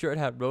Ruby's shirt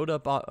had rode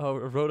up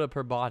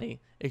her body,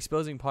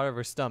 exposing part of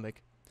her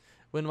stomach.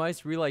 When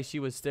Weiss realized she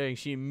was staring,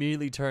 she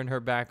immediately turned her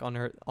back on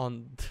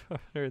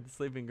the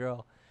sleeping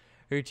girl.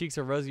 Her cheeks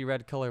a rosy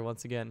red color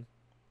once again.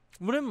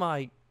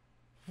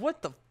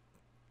 What the?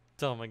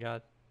 Oh my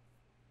God.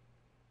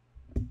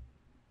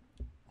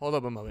 Hold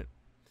up a moment.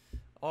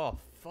 Oh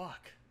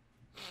fuck.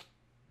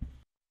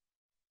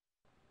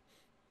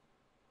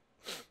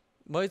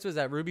 Weiss was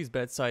at Ruby's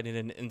bedside in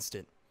an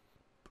instant,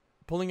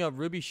 pulling up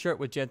Ruby's shirt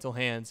with gentle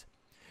hands.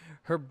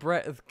 Her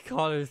breath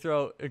caught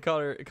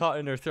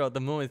in her throat the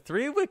moment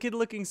 3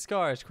 wicked-looking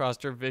scars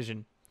crossed her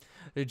vision.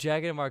 The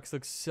jagged marks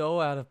looked so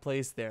out of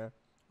place there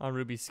on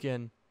Ruby's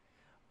skin.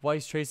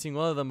 Weiss tracing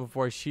one of them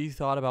before she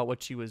thought about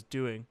what she was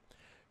doing.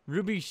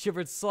 Ruby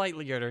shivered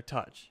slightly at her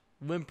touch,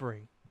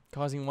 whimpering,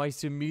 causing Weiss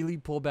to immediately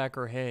pull back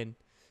her head,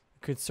 a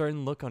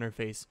concerned look on her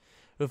face.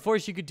 Before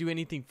she could do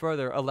anything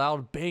further, a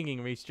loud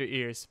banging reached her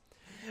ears.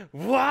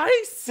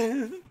 Weiss!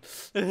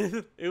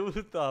 It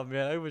was, oh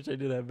man, I wish I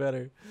did that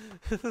better.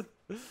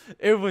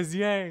 It was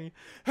Yang.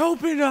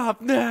 Open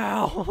up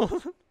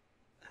now!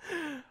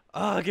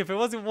 Ugh, if it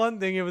wasn't one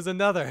thing, it was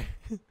another.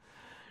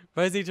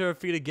 Rising to her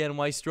feet again,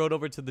 Weiss strode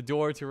over to the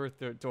door to her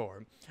third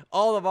door,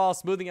 all the while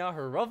smoothing out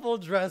her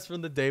ruffled dress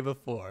from the day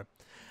before.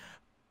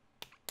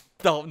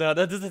 Oh no,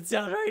 that doesn't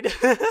sound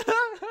right.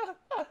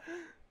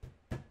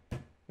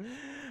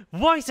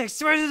 Weiss, I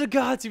swear to the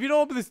gods, if you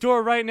don't open this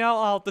door right now,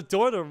 I'll out the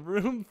door to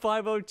room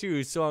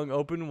 502 swung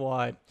open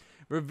wide,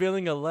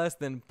 revealing a less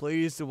than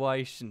pleased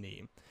Weiss.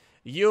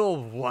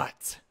 You'll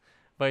what?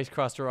 Weiss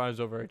crossed her arms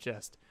over her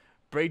chest.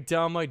 Break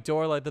down my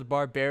door like the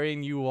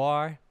barbarian you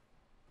are?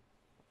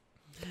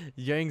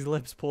 Yang's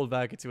lips pulled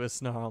back into a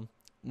snarl.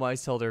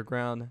 Weiss held her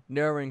ground,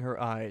 narrowing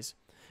her eyes.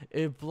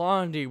 If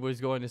Blondie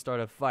was going to start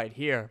a fight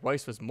here,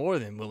 Weiss was more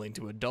than willing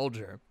to indulge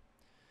her.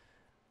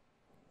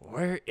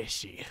 Where is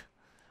she?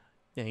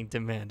 Yang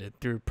demanded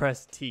through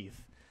pressed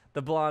teeth,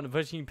 the blonde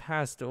pushing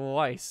past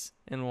Weiss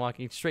and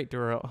walking straight to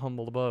her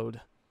humble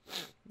abode.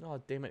 Oh,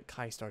 damn it,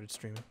 Kai started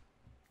streaming.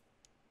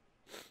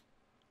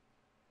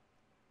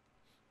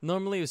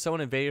 Normally, if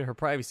someone invaded her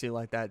privacy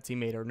like that,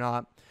 teammate or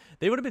not,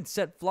 they would have been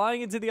set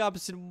flying into the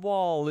opposite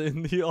wall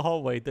in the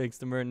hallway thanks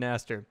to Mern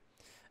Naster.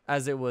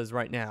 As it was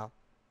right now,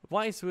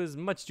 Weiss was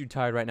much too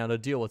tired right now to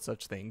deal with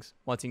such things,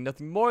 wanting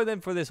nothing more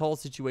than for this whole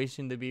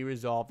situation to be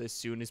resolved as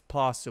soon as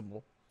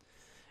possible.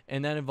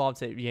 And that involved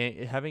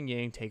having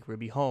Yang take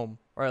Ruby home,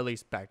 or at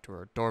least back to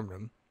her dorm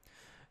room.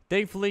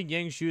 Thankfully,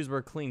 Yang's shoes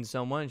were clean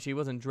somewhat, and she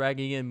wasn't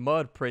dragging in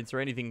mud prints or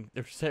anything,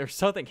 or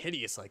something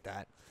hideous like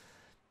that.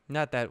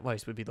 Not that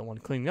Weiss would be the one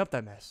cleaning up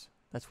that mess.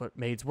 That's what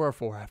maids were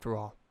for, after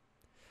all.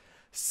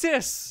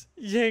 Sis!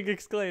 Yang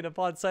exclaimed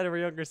upon sight of her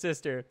younger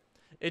sister.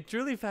 It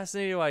truly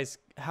fascinated Weiss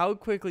how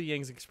quickly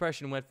Yang's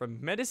expression went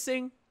from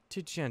menacing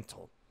to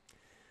gentle.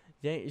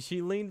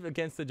 She leaned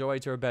against the doorway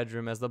to her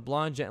bedroom as the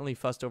blonde gently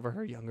fussed over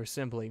her younger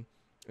sibling,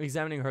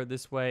 examining her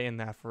this way and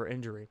that for her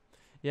injury.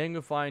 Yang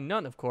would find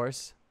none, of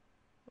course.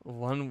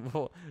 Yang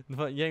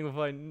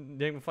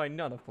would find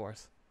none, of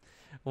course.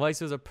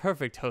 Weiss was a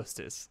perfect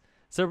hostess.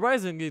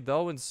 Surprisingly,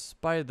 though, in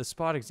spite of the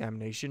spot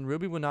examination,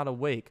 Ruby would not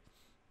awake,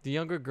 the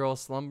younger girl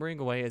slumbering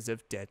away as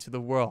if dead to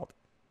the world.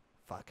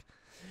 Fuck.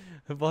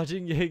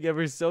 Watching Yang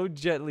ever so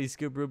gently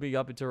scoop Ruby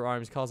up into her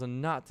arms caused a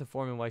knot to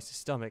form in Weiss's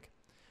stomach.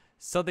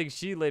 Something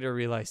she later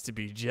realized to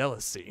be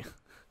jealousy.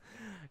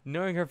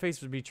 Knowing her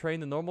face was betraying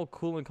the normal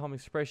cool and calm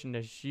expression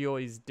that she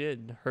always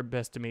did her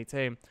best to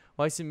maintain,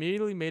 Weiss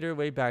immediately made her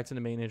way back to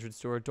the main entrance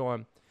to her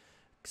dorm,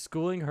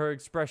 schooling her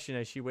expression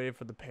as she waited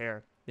for the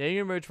pair. Yang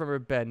emerged from her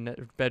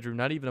bedroom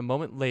not even a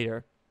minute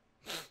later,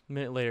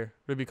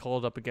 Ruby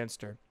called up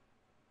against her.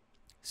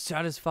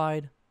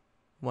 Satisfied?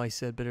 Weiss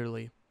said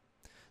bitterly.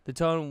 The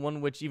tone,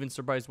 one which even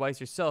surprised Weiss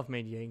herself,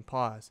 made Yang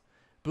pause.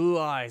 Blue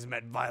eyes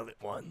met violet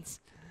ones.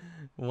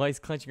 Weiss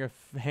clenching her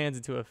hands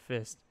into a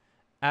fist.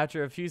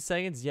 After a few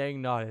seconds,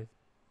 Yang nodded,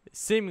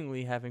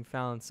 seemingly having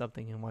found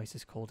something in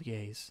Weiss's cold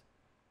gaze.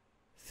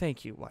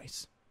 Thank you,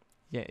 Weiss,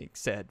 Yang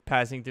said,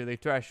 passing through the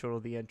threshold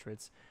of the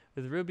entrance,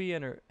 with Ruby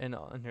and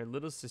her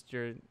little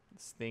sister's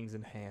things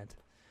in hand.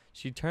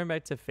 She turned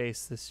back to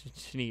face the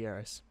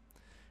Cheniers.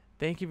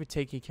 Thank you for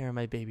taking care of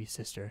my baby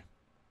sister.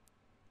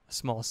 A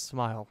small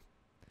smile.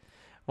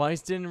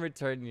 Weiss didn't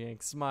return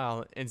Yang's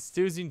smile,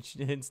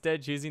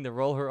 instead choosing to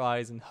roll her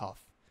eyes and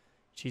huff.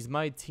 She's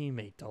my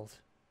teammate,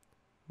 dolt,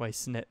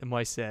 Weiss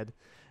said,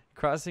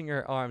 crossing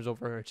her arms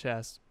over her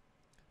chest.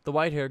 The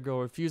white-haired girl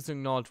refused to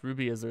acknowledge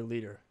Ruby as their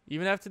leader,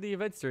 even after the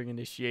events during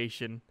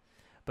initiation.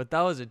 But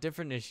that was a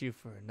different issue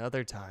for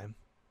another time.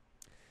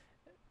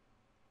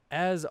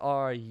 As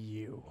are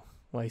you,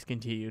 Weiss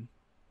continued.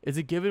 It's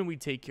a given we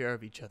take care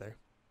of each other.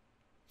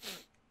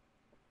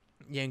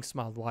 Yang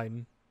smiled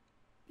widen.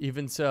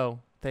 Even so,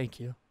 thank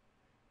you.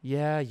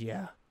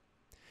 Yeah.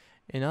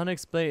 An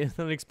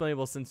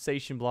unexplainable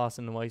sensation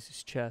blossomed in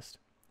Weiss's chest.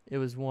 It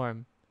was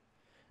warm.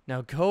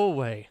 Now go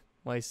away,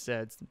 Weiss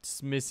said,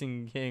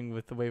 dismissing Yang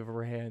with the wave of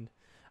her hand.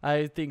 I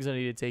have things I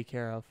need to take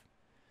care of.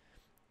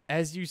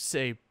 As you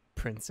say,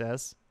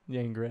 princess,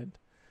 Yang grinned.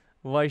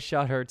 Weiss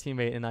shot her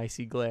teammate an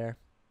icy glare.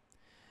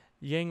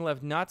 Yang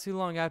left not too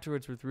long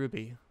afterwards with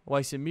Ruby,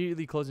 Weiss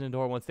immediately closing the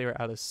door once they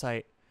were out of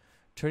sight.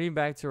 Turning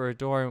back to her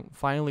dorm,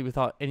 finally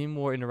without any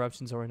more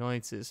interruptions or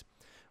annoyances,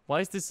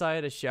 Weiss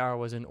decided a shower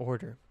was in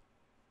order.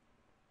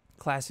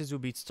 Classes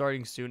would be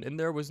starting soon, and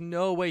there was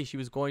no way she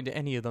was going to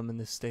any of them in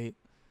this state.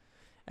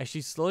 As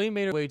she slowly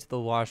made her way to the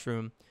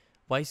washroom,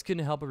 Weiss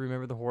couldn't help but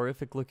remember the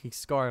horrific-looking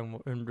scar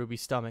in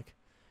Ruby's stomach,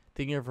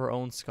 thinking of her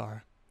own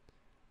scar.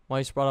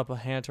 Weiss brought up a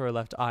hand to her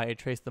left eye and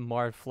traced the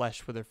marred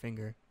flesh with her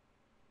finger.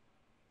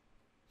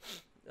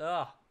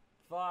 Ugh,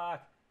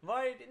 fuck,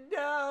 my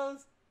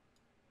nose!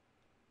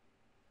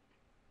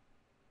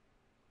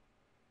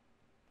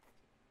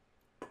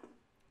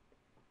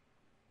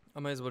 I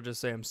might as well just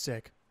say I'm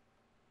sick.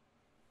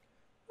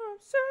 I'm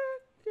sick.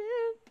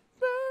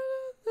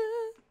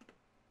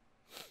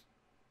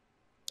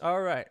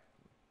 Alright.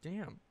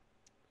 Damn.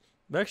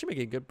 We're actually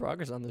making good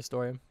progress on this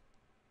story.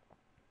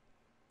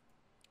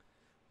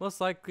 Most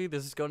likely,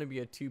 this is going to be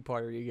a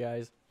two-parter, you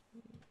guys.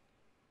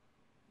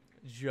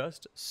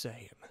 Just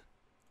saying.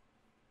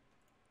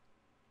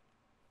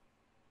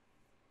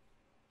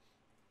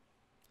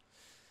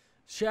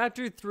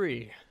 Chapter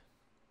 3.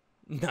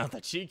 Not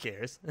that she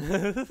cares.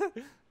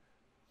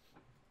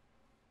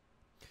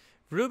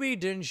 Ruby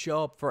didn't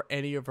show up for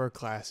any of her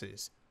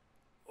classes.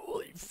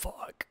 Holy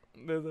fuck.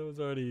 That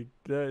was already,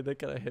 that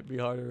kind of hit me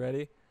hard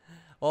already.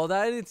 While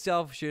that in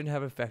itself shouldn't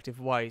have affected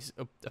Weiss,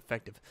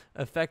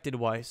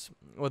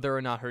 whether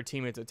or not her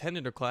teammates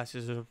attended her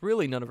classes was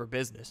really none of her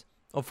business.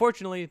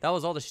 Unfortunately, that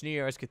was all the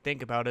Schneers could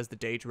think about as the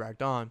day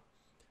dragged on.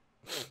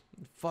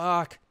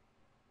 Fuck.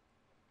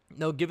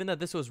 No, given that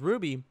this was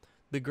Ruby,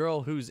 the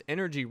girl whose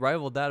energy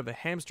rivaled that of a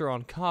hamster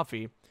on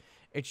coffee,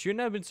 it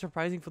shouldn't have been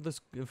surprising for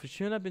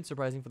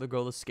the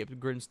girl to skip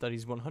Grin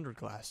Studies 100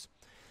 class.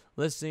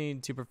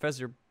 Listening to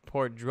Professor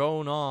Port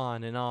drone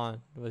on and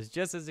on was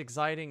just as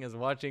exciting as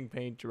watching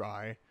paint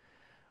dry.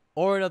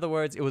 Or in other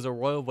words, it was a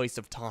royal waste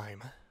of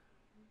time.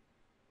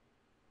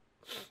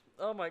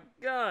 Oh my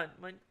god,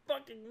 my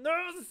fucking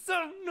nerves are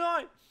so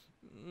annoying.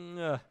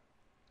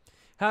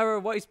 However,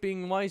 Weiss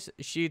being Weiss,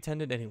 she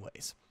attended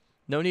anyways.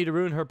 No need to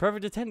ruin her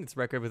perfect attendance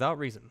record without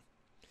reason.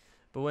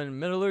 But when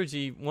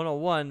Metallurgy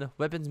 101,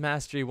 Weapons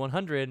Mastery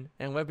 100,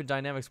 and Weapon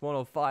Dynamics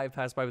 105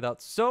 passed by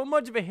without so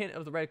much of a hint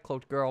of the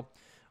red-cloaked girl,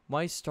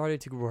 Weiss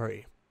started to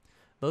worry.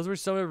 Those were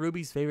some of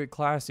Ruby's favorite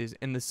classes,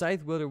 and the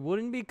Scythe Wielder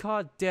wouldn't be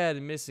caught dead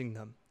and missing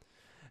them.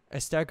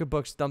 A stack of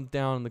books thumped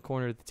down in the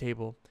corner of the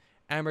table.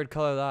 Ambered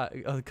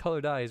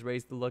colored eyes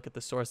raised to look at the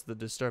source of the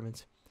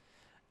disturbance.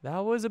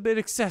 That was a bit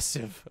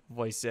excessive,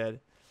 Weiss said,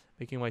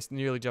 making Weiss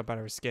nearly jump out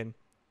of her skin.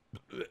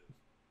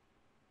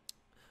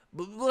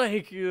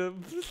 Blake,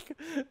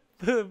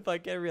 I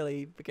can't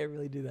really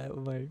do that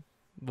with my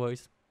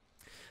voice.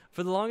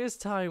 For the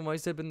longest time,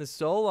 Weiss had been the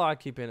sole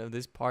occupant of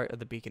this part of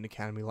the Beacon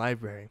Academy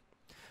library.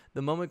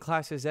 The moment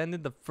classes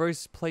ended, the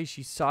first place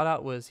she sought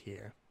out was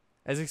here.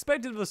 As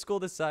expected of a school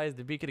this size,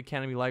 the Beacon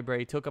Academy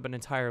library took up an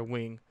entire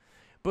wing.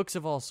 Books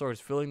of all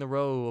sorts filling the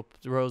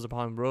rows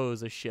upon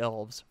rows of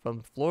shelves,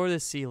 from floor to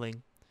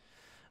ceiling.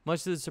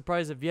 Much to the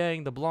surprise of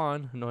Yang, the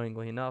blonde,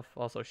 annoyingly enough,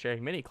 also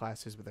sharing many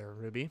classes with her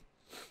Ruby,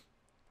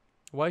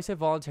 Weiss had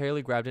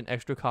voluntarily grabbed an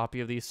extra copy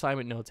of the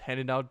assignment notes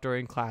handed out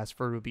during class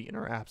for Ruby in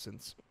her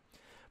absence.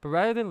 But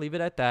rather than leave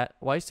it at that,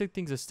 Weiss took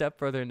things a step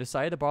further and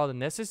decided to borrow the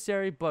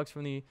necessary books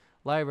from the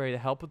library to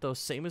help with those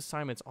same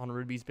assignments on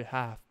Ruby's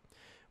behalf,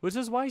 which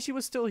is why she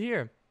was still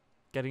here,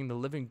 getting the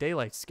living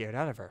daylight scared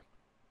out of her.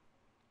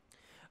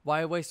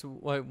 Weiss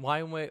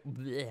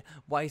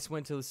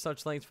went to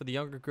such lengths for the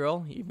younger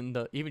girl,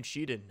 even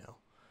she didn't know.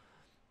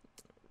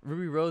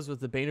 Ruby Rose was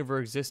the bane of her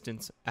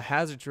existence, a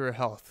hazard to her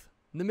health.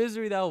 The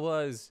misery that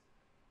was,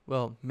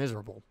 well,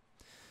 miserable.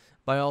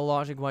 By all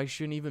logic, Weiss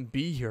shouldn't even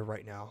be here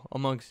right now,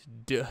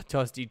 amongst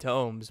dusty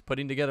tomes,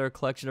 putting together a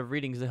collection of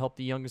readings to help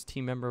the youngest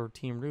team member of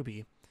Team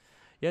RWBY.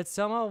 Yet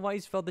somehow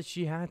Weiss felt that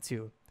she had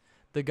to.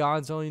 The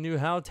gods only knew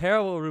how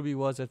terrible Ruby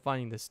was at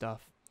finding this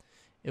stuff.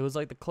 It was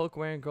like the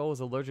cloak-wearing girl was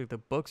allergic to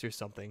books or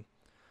something.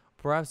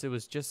 Perhaps it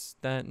was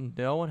just that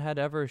no one had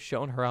ever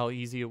shown her how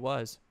easy it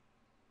was.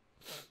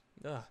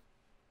 Ugh.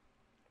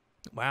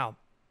 Wow.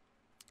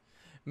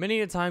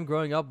 Many a time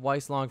growing up,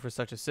 Weiss longed for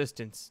such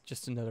assistance,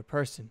 just another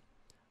person.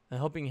 A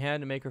helping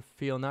hand to make her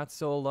feel not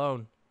so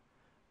alone.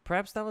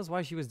 Perhaps that was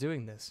why she was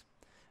doing this,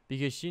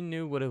 because she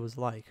knew what it was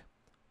like.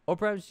 Or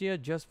perhaps she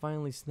had just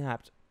finally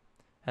snapped,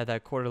 had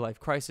that quarter-life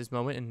crisis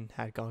moment, and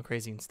had gone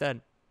crazy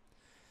instead.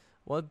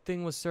 One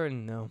thing was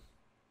certain, though.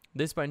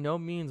 This by no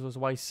means was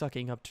Weiss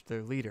sucking up to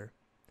their leader.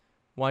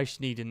 Weiss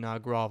needed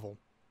not grovel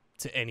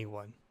to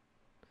anyone.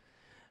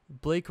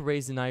 Blake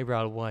raised an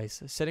eyebrow at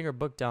Weiss, setting her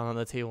book down on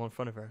the table in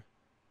front of her.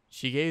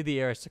 She gave the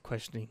heiress a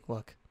questioning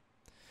look.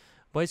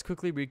 Weiss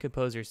quickly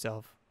recomposed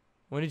herself.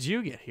 When did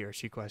you get here?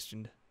 She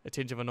questioned, a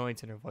tinge of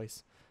annoyance in her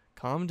voice.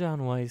 Calm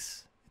down,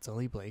 Weiss. It's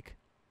only Blake.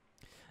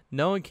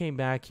 No one came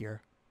back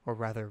here, or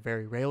rather,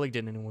 very rarely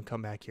did anyone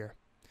come back here.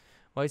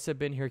 Weiss had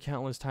been here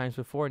countless times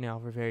before now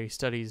for various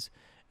studies,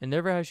 and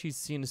never has she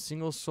seen a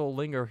single soul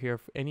linger here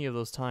for any of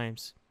those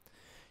times.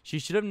 She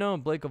should have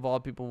known Blake of all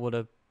people would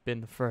have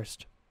been the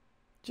first.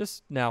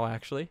 Just now,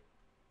 actually,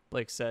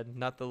 Blake said,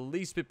 not the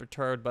least bit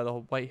perturbed by the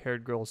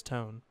white-haired girl's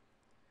tone.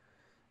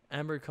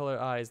 Amber-colored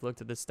eyes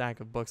looked at the stack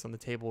of books on the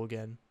table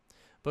again.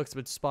 Books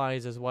with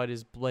spines as wide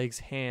as Blake's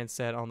hand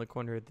sat on the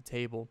corner of the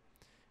table.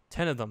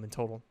 10 of them in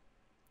total.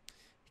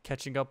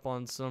 Catching up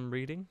on some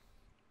reading?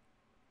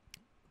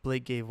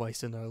 Blake gave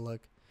Weiss another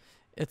look.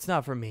 It's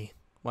not for me,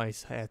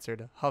 Weiss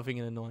answered, huffing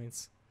in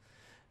annoyance.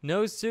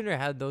 No sooner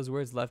had those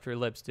words left her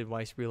lips did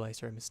Weiss realize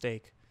her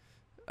mistake.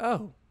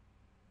 Oh.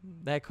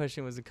 That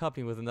question was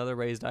accompanied with another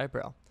raised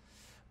eyebrow.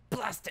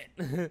 Blast it!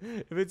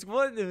 If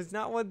it's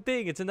not one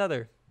thing, it's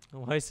another.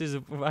 Weiss's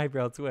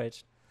eyebrow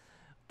twitched.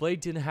 Blake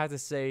didn't have to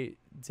say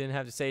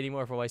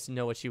anymore for Weiss to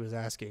know what she was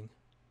asking.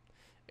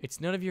 It's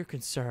none of your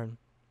concern,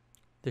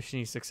 the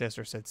Shini's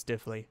successor said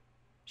stiffly.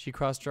 She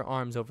crossed her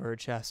arms over her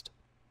chest.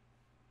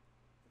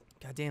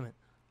 God damn it.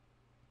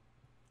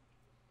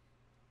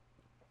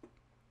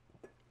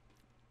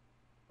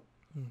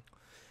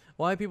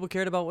 Why people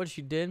cared about what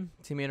she did,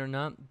 teammate or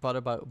not,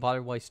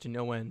 bothered Weiss to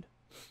no end.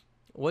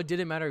 What did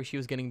it matter if she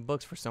was getting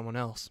books for someone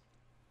else?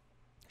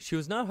 She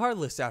was not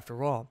heartless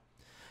after all.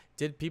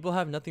 Did people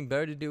have nothing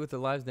better to do with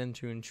their lives than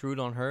to intrude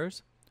on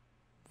hers?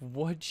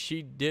 What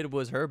she did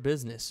was her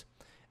business.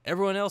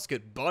 Everyone else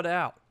could butt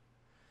out.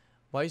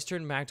 Weiss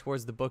turned back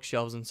towards the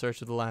bookshelves in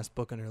search of the last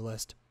book on her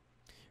list.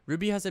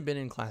 Ruby hasn't been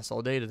in class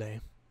all day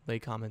today,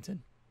 Blake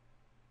commented.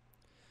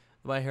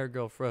 The white-haired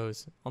girl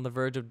froze, on the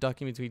verge of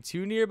ducking between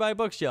two nearby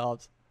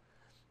bookshelves.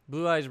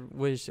 Blue eyes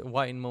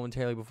whitened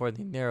momentarily before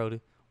they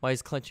narrowed,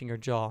 Weiss clenching her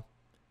jaw.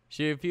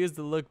 She refused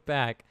to look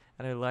back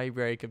at her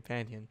library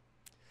companion.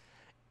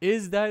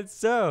 Is that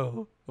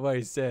so?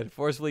 Weiss said,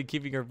 forcefully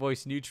keeping her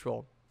voice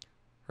neutral.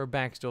 Her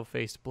back still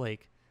faced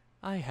Blake.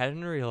 I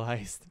hadn't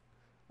realized.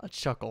 A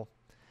chuckle.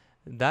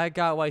 That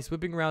got Weiss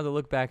whipping around to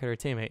look back at her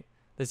teammate,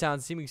 the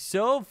sound seeming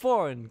so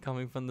foreign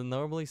coming from the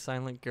normally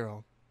silent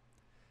girl.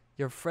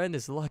 Your friend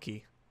is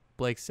lucky,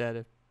 Blake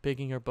said,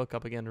 picking her book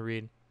up again to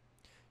read.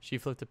 She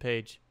flipped a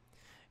page.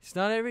 It's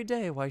not every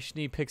day Weiss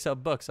picks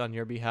up books on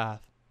your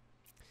behalf.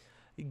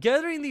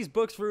 Gathering these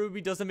books for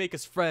Ruby doesn't make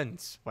us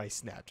friends, Weiss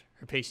snapped,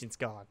 her patience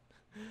gone.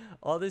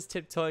 All this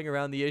tiptoeing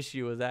around the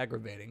issue was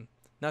aggravating,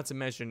 not to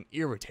mention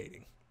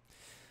irritating.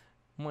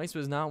 Weiss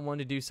was not one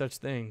to do such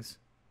things.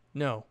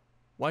 No,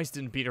 Weiss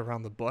didn't beat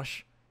around the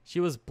bush. She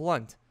was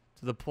blunt,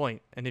 to the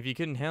point, and if you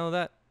couldn't handle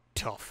that,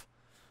 tough.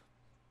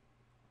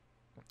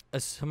 A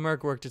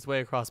smirk worked its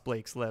way across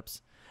Blake's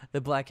lips, the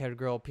black-haired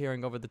girl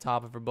peering over the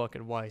top of her book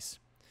at Weiss.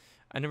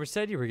 I never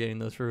said you were getting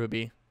those for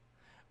Ruby.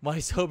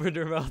 Weiss opened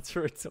her mouth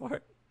to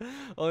retort,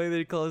 only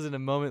to close it a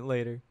moment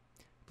later.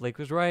 Blake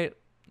was right.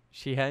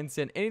 She hadn't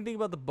said anything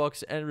about the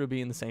books and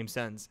Ruby in the same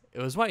sentence.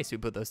 It was Weiss who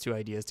put those two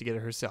ideas together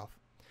herself.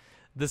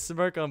 The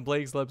smirk on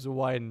Blake's lips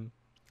widened.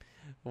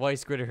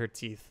 Weiss gritted her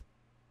teeth.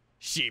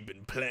 She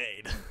been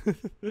played.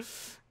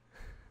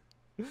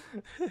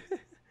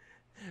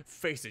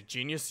 Face it,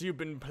 genius, you've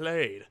been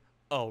played.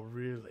 Oh,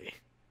 really?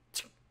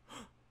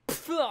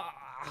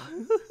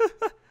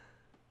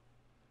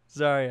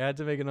 Sorry, I had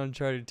to make an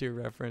Uncharted 2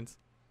 reference.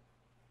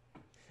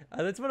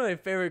 That's one of my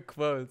favorite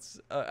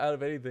quotes out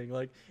of anything.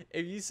 Like,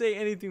 if you say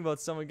anything about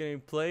someone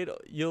getting played,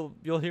 you'll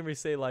hear me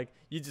say, like,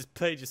 you just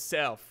played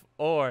yourself.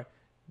 Or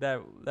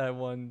that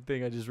one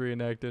thing I just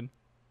reenacted.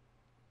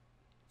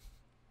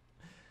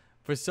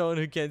 For someone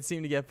who can't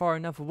seem to get far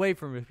enough away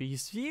from Ruby, you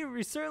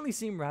certainly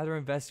seem rather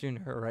invested in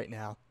her right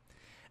now.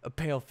 A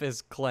pale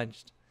fist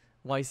clenched,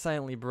 Weiss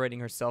silently berating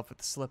herself at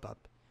the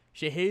slip-up.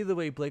 She hated the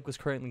way Blake was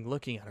currently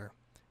looking at her.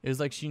 It was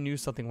like she knew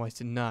something Weiss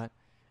did not,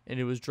 and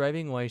it was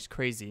driving Weiss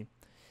crazy.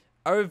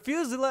 I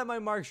refuse to let my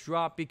marks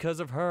drop because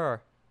of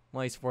her,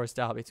 Weiss forced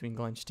out between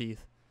clenched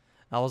teeth.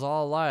 That was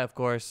all a lie, of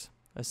course.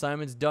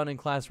 Assignments done in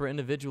class were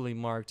individually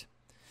marked.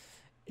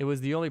 It was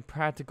only the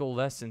practical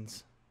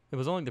lessons,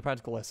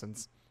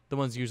 the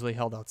ones usually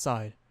held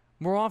outside,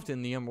 more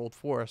often the Emerald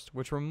Forest,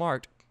 which were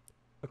marked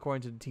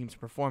according to the team's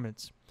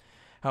performance.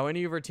 How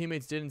any of her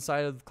teammates did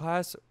inside of the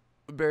class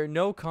would bear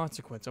no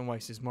consequence on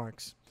Weiss's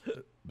marks.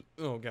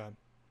 Oh, God.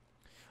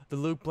 The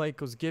look Blake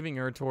was giving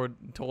her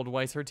told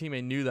Weiss her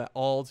teammate knew that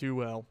all too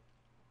well.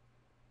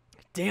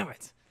 Damn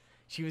it.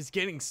 She was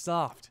getting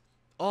soft.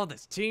 All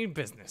this team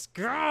business.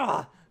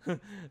 Gah!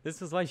 This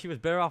was why she was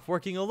better off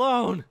working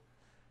alone.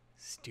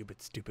 Stupid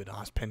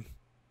Ozpin.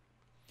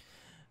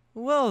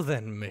 Well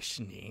then,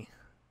 Mishni,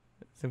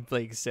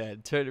 Blake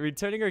said,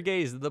 returning her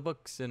gaze to the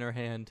books in her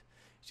hand.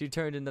 She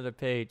turned another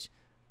page.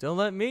 Don't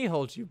let me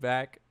hold you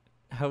back.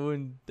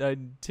 I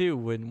too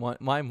wouldn't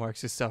want my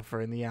marks to suffer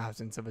in the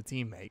absence of a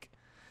teammate.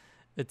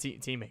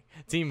 Teammate,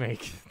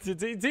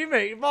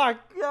 Mark!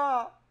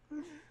 Ah!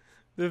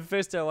 The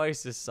fist at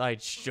Weiss's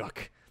side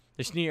shook.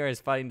 The Schneer is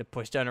fighting to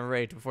push down her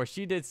rage before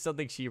she did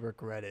something she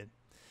regretted.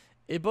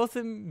 It both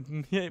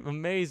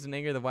amazed and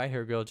angered the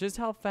white-haired girl just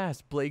how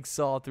fast Blake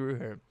saw through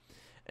her.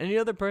 Any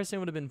other person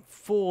would have been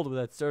fooled with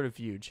that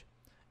subterfuge.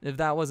 If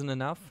that wasn't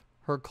enough,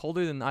 her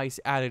colder-than-ice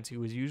attitude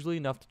was usually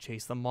enough to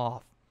chase them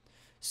off.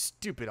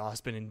 Stupid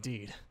Ozpin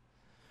indeed.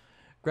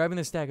 Grabbing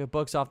the stack of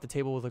books off the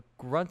table with a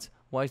grunt,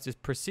 Weiss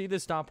just proceeded to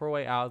stomp her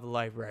way out of the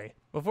library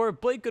before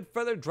Blake could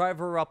further drive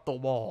her up the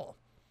wall.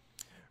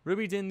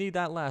 Ruby didn't need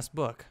that last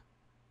book.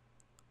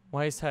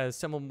 Weiss had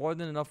assembled more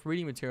than enough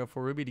reading material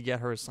for Ruby to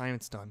get her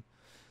assignments done.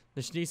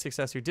 The Schnee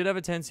successor did have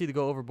a tendency to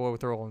go overboard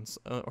with her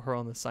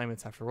own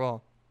assignments after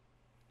all.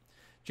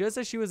 Just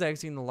as she was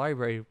exiting the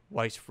library,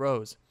 Weiss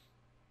froze.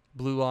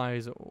 Blue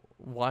eyes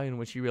widened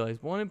when she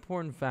realized one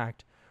important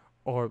fact,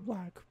 or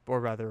lack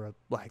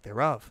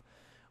thereof.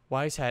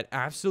 Weiss had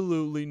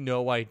absolutely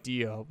no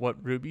idea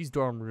what Ruby's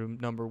dorm room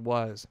number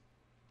was.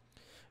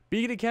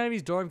 Beacon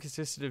Academy's dorm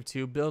consisted of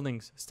two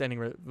buildings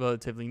standing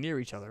relatively near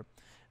each other.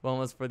 One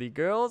was for the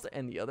girls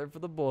and the other for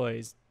the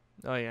boys.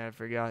 Oh yeah, I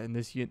forgot. In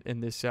this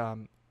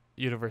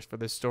universe for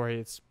this story,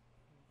 it's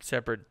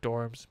separate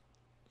dorms,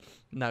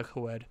 not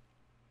co-ed.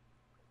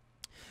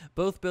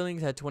 Both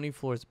buildings had 20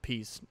 floors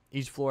apiece,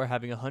 each floor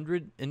having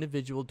 100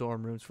 individual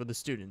dorm rooms for the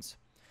students.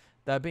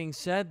 That being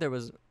said, there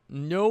was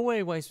no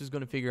way Weiss was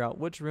going to figure out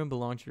which room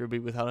belonged to Ruby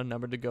without a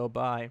number to go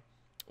by.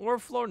 or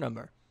floor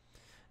number.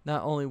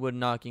 Not only would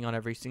knocking on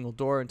every single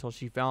door until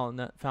she found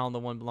the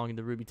one belonging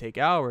to Ruby take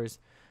hours,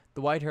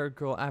 the white-haired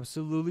girl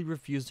absolutely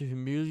refused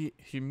to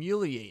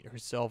humiliate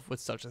herself with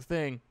such a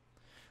thing.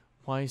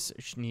 Weiss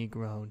Schnee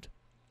groaned,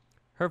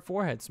 her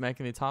forehead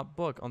smacking the top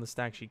book on the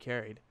stack she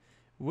carried.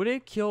 Would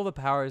it kill the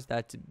powers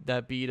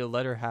that be to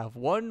let her have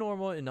one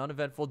normal and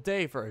uneventful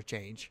day for a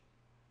change?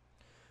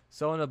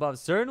 Someone above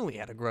certainly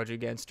had a grudge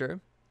against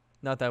her.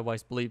 Not that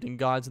Weiss believed in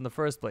gods in the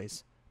first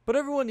place, but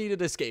everyone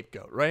needed a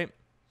scapegoat, right?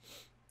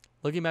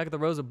 Looking back at the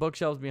rows of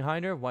bookshelves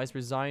behind her, Weiss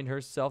resigned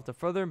herself to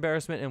further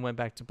embarrassment and went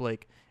back to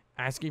Blake,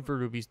 asking for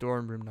Ruby's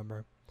dorm room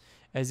number.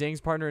 As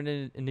Yang's partner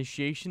in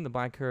initiation, the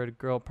black-haired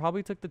girl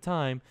probably took the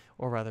time,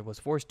 or rather was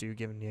forced to,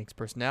 given Yang's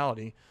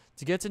personality,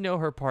 to get to know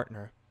her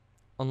partner,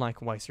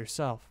 unlike Weiss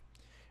herself.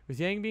 With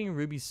Yang being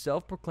Ruby's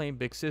self-proclaimed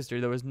big sister,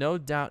 there was no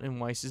doubt in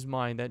Weiss's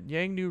mind that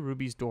Yang knew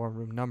Ruby's dorm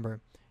room number,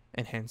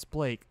 and hence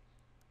Blake.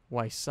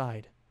 Weiss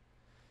sighed.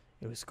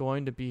 It was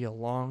going to be a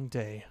long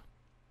day.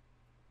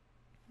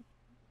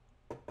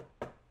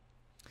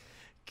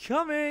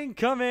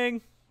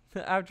 Coming!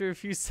 After a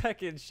few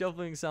seconds,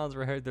 shuffling sounds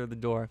were heard through the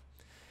door.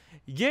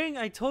 Yang,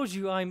 I told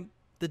you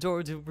the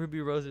door to Ruby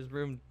Rose's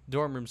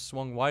dorm room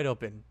swung wide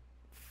open.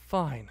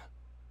 Fine.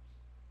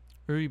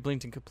 Ruby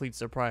blinked in complete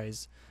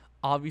surprise,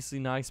 obviously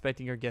not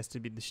expecting her guest to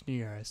be the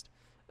Schneearist.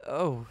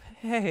 Oh,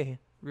 hey,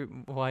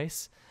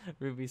 Weiss,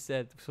 Ruby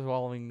said,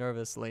 swallowing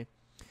nervously.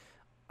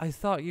 I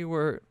thought you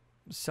were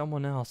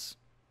someone else.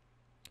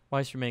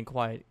 Weiss remained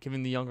quiet,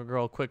 giving the younger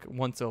girl a quick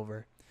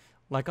once-over.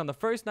 Like on the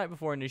first night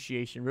before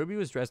initiation, Ruby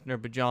was dressed in her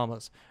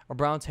pajamas, a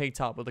brown tank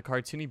top with a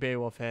cartoony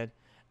Beowulf head,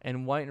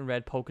 and white and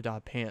red polka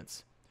dot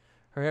pants.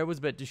 Her hair was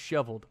a bit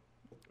disheveled.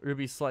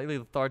 Ruby's slightly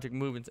lethargic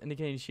movements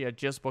indicating she had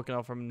just woken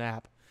up from a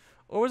nap,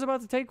 or was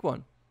about to take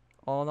one.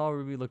 All in all,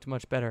 Ruby looked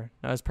much better,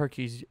 not as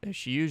perky as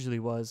she usually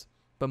was,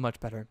 but much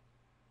better.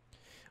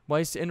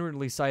 Weiss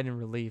inwardly sighed in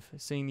relief,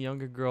 seeing the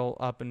younger girl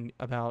up and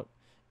about,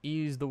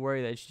 eased the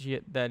worry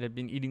that had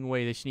been eating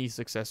away the Schnee's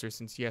successor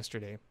since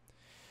yesterday.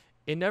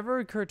 It never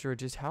occurred to her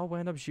just how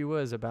wound up she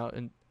was about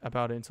it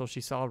until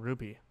she saw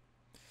Ruby.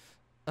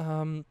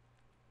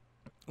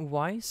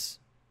 Weiss?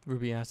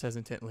 Ruby asked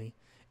hesitantly.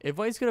 If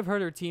Weiss could have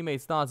heard her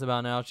teammates' thoughts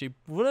about now, she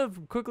would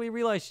have quickly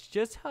realized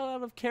just how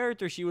out of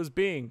character she was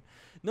being.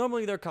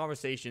 Normally their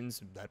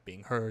conversations, that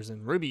being hers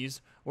and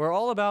Ruby's, were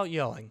all about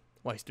yelling.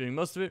 Weiss doing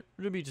most of it,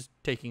 Ruby just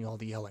taking all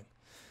the yelling.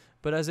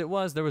 But as it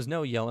was, there was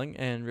no yelling,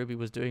 and Ruby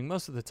was doing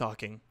most of the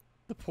talking.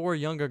 The poor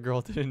younger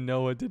girl didn't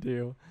know what to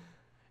do.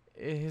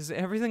 Is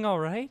everything all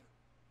right?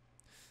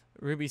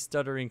 Ruby,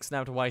 stuttering,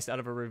 snapped Weiss out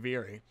of her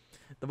reverie,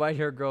 the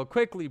white-haired girl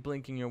quickly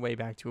blinking her way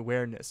back to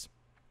awareness.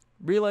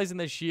 Realizing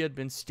that she had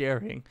been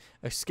staring,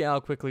 a scowl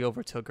quickly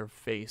overtook her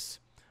face.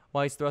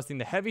 Weiss thrusting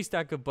the heavy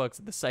stack of books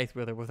at the scythe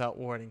wheeler without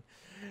warning.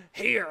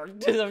 Here!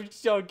 I'm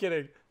so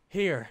kidding.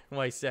 Here,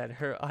 Weiss said,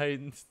 her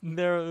eyes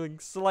narrowing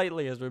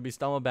slightly as Ruby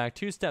stumbled back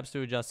 2 steps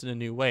to adjust to the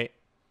new weight.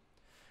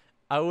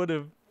 I would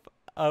have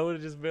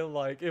just been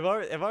like, if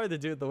I were to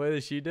do it the way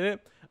that she did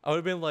it, I would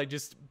have been like,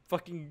 just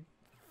fucking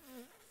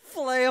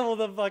flail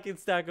the fucking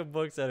stack of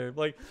books at her.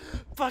 Like,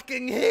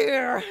 fucking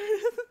here!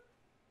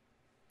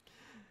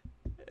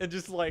 And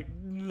just like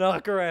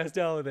knock her ass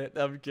down with it.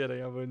 I'm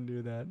kidding. I wouldn't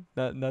do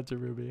that. Not to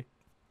Ruby.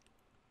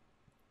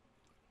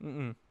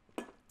 Not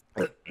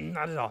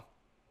at all.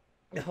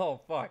 Oh,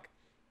 fuck.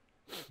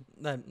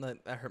 That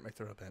hurt my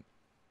throat a bit.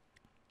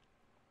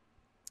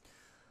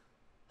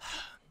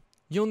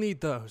 You'll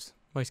need those,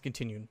 Weiss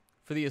continued,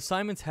 for the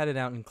assignments headed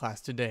out in class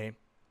today.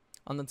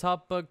 On the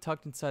top book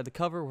tucked inside the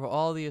cover were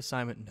all the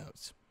assignment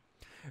notes.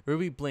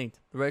 Ruby blinked,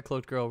 the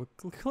red-cloaked girl,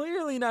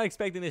 clearly not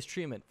expecting this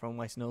treatment, from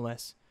Weiss no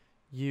less.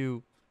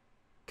 You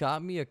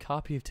got me a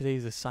copy of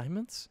today's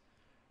assignments?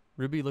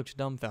 Ruby looked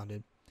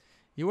dumbfounded.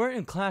 You weren't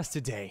in class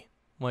today,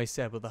 Weiss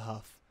said with a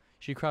huff.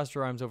 She crossed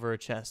her arms over her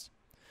chest.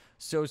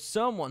 So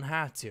someone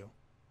had to.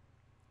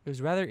 It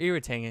was rather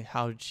irritating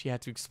how she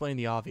had to explain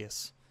the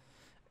obvious.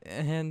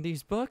 And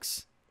these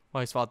books?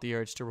 Weiss fought the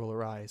urge to roll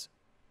her eyes.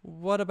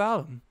 What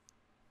about them?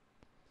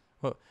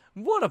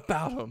 What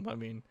about them? I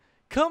mean,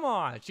 come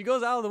on. She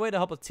goes out of the way to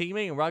help a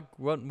teammate,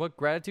 and what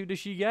gratitude does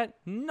she get?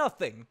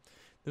 Nothing.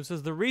 This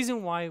was the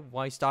reason why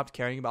Weiss stopped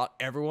caring about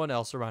everyone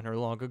else around her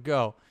long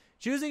ago,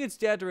 choosing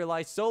instead to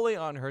rely solely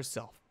on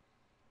herself.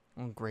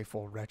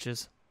 Ungrateful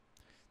wretches.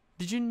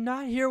 Did you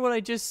not hear what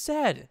I just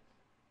said?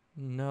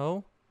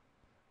 No.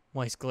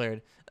 Weiss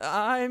glared.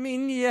 I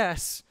mean,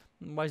 yes.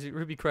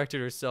 Ruby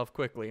corrected herself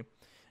quickly.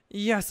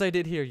 Yes, I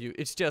did hear you.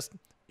 It's just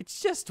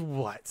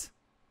what?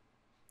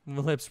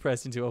 The lips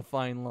pressed into a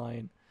fine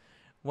line.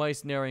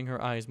 Weiss narrowing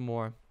her eyes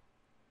more.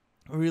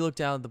 Ruby looked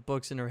down at the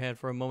books in her hand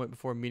for a moment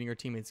before meeting her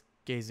teammate's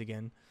gaze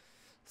again.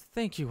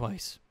 Thank you,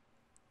 Weiss.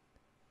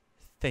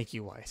 Thank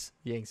you, Weiss,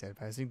 Yang said,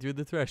 passing through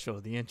the threshold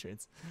of the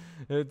entrance.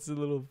 It's a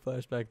little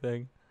flashback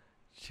thing.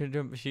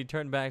 She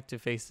turned back to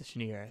face the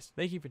Schneearist.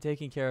 Thank you for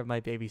taking care of my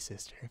baby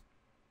sister.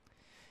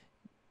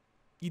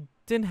 You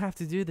didn't have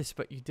to do this,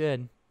 but you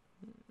did.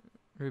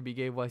 Ruby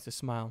gave Weiss a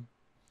smile.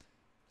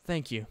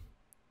 Thank you.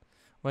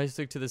 Weiss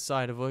looked to the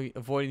side,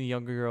 avoiding the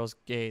younger girl's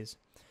gaze.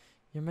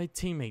 "You're my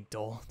teammate,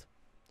 Dole,"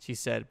 she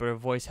said, but her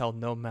voice held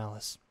no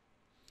malice.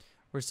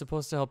 "We're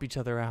supposed to help each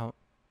other out."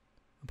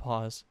 A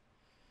pause.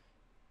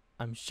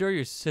 "I'm sure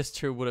your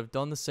sister would have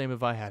done the same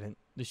if I hadn't,"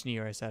 the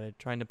Schneeris added,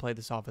 trying to play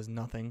this off as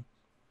nothing.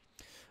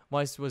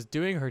 Weiss was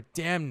doing her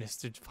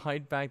damnedest to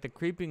fight back the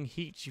creeping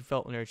heat she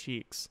felt in her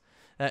cheeks.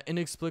 That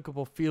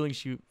inexplicable feeling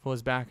she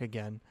was back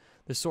again.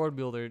 The sword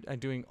wielder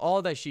doing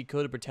all that she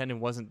could to pretend it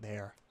wasn't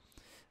there.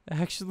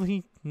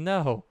 "Actually,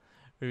 no,"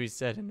 Ruby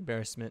said in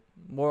embarrassment,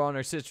 more on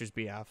her sister's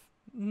behalf.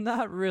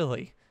 "Not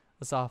really,"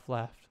 a soft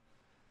laugh.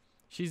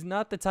 "She's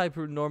not the type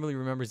who normally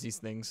remembers these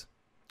things."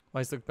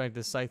 Weiss looked back at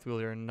the scythe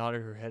wielder and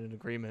nodded her head in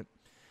agreement.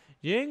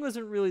 Yang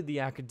wasn't really the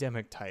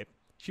academic type.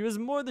 She was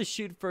more the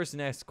shoot first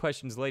and ask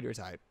questions later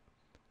type.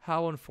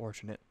 How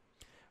unfortunate.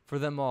 For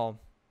them all.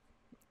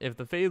 If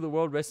the fate of the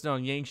world rested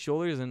on Yang's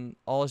shoulders and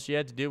all she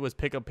had to do was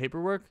pick up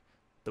paperwork,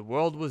 the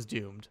world was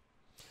doomed.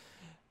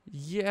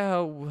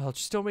 "Yeah, well,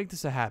 just don't make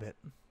this a habit,"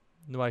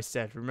 Weiss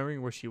said,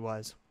 remembering where she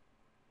was.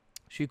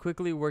 She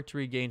quickly worked to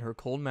regain her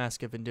cold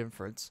mask of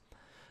indifference.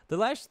 The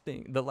last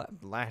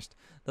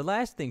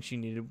thing she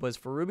needed was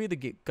for Ruby to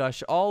get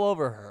gush all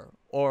over her,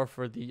 or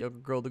for the younger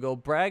girl to go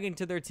bragging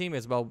to their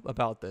teammates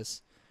about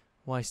this.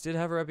 Weiss did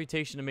have a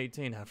reputation to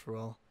maintain, after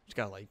all. Just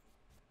gotta, like,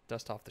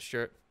 dust off the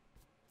shirt.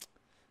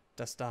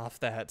 Dust off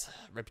that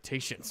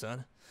reputation,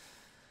 son.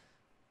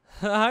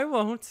 "I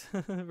won't,"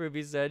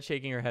 Ruby said,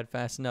 shaking her head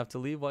fast enough to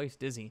leave Weiss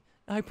dizzy.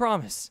 "I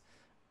promise."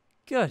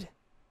 "Good,"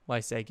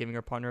 Weiss said, giving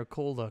her partner a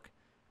cold look.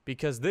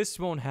 "Because this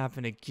won't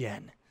happen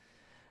again."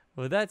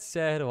 With that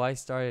said,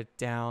 Weiss started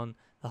down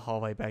the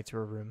hallway back to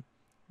her room.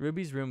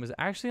 Ruby's room was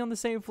actually on the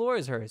same floor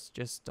as hers,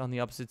 just on the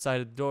opposite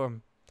side of the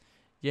dorm.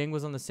 Yang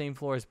was on the same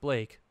floor as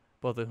Blake,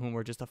 both of whom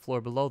were just a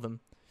floor below them.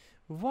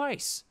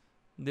 "Weiss!"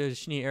 The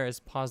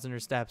Schneeris paused in her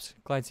steps,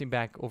 glancing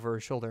back over her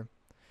shoulder.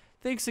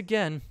 "Thanks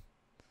again.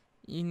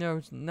 You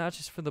know, not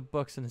just for the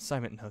books and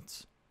assignment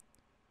notes.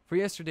 For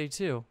yesterday,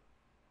 too."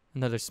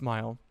 Another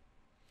smile.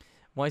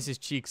 Weiss's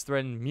cheeks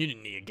threatened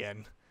mutiny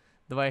again.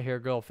 The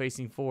white-haired girl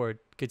facing forward,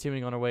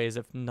 continuing on her way as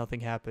if nothing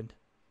happened.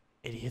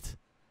 "Idiot,"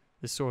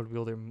 the sword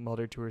wielder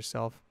muttered to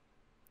herself.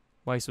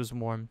 Weiss was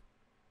warm.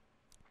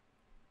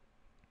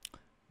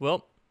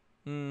 Well,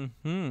 that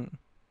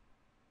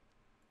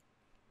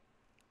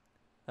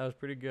was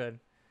pretty good.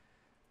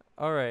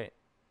 All right.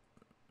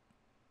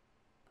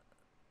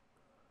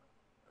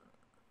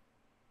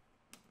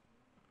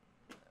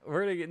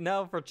 We're gonna get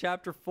now for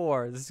chapter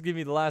 4. This is gonna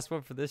be the last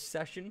one for this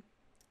session,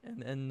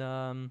 and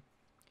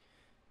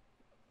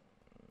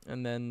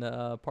then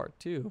part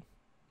 2,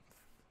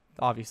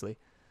 obviously.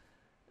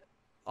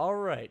 All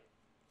right,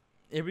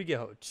 here we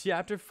go.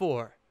 Chapter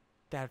 4.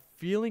 That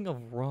feeling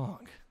of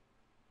wrong.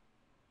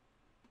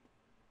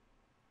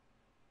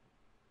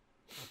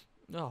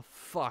 Oh,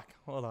 fuck.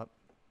 Hold up.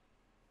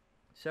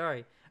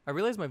 Sorry. I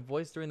realized my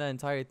voice during that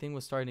entire thing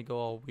was starting to go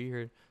all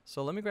weird.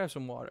 So let me grab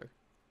some water.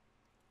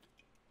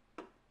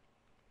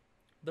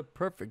 The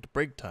perfect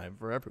break time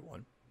for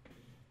everyone.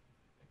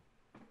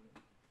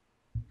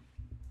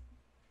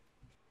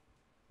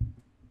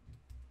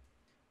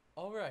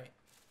 Alright.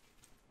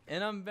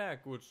 And I'm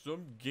back with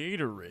some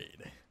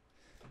Gatorade.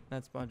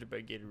 Not sponsored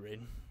by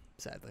Gatorade,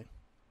 sadly.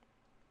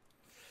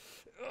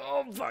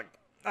 Oh, fuck.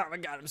 Oh, my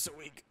God, I'm so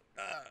weak.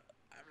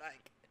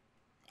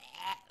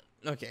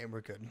 Okay, we're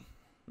good.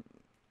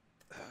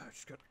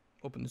 Just gotta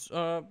open this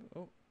up.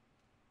 Oh.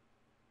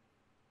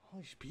 All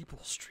these people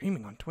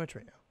streaming on Twitch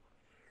right now.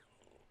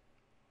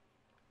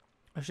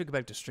 I should go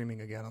back to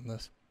streaming again on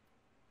this.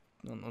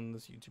 On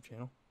this YouTube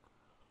channel.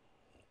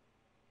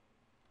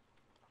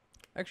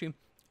 Actually,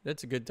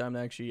 that's a good time to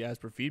actually ask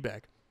for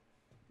feedback.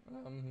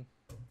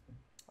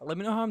 Let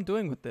me know how I'm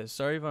doing with this.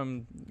 Sorry if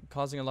I'm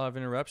causing a lot of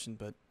interruption,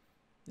 but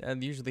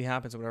that usually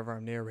happens whenever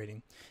I'm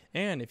narrating.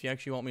 And if you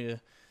actually want me to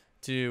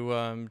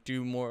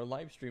do more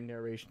live stream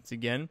narrations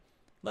again,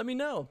 let me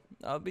know.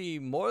 I'll be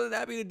more than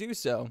happy to do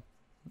so.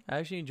 I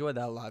actually enjoy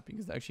that a lot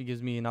because it actually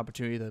gives me an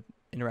opportunity to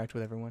interact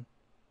with everyone.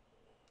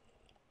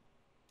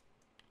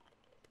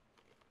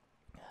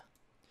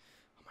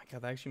 Oh my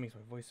God, that actually makes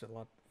my voice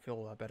feel a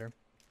lot better.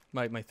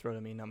 My throat, I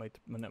mean, not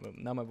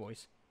my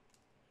voice.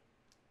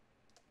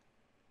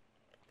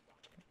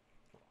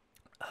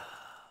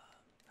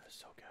 That's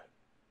so good.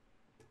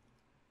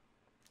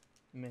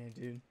 Man,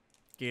 dude,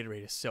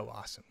 Gatorade is so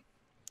awesome.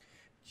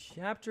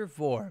 Chapter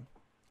 4.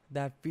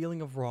 That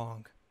feeling of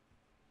wrong.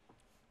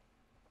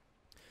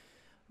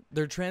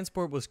 Their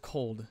transport was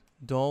cold,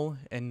 dull,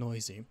 and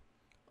noisy.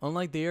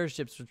 Unlike the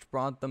airships which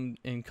brought them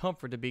in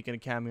comfort to Beacon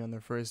Academy on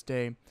their first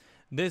day,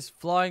 this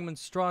flying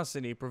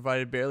monstrosity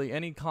provided barely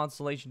any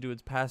consolation to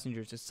its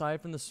passengers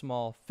aside from the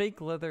small,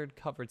 fake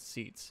leather-covered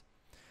seats.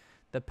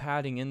 The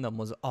padding in them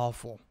was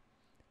awful.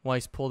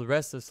 Weiss pulled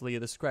restlessly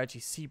at the scratchy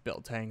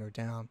seatbelt tying her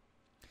down.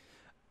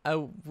 A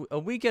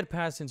week had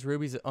passed since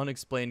Ruby's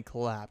unexplained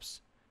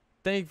collapse.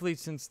 Thankfully,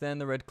 since then,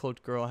 the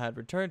red-cloaked girl had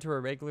returned to her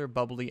regular,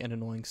 bubbly, and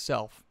annoying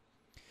self.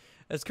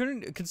 As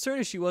concerned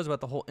as she was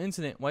about the whole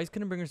incident, Weiss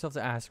couldn't bring herself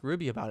to ask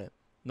Ruby about it,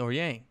 nor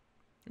Yang.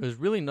 It was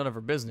really none of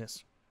her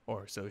business,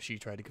 or so she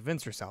tried to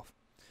convince herself.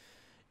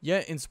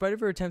 Yet, in spite of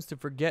her attempts to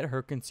forget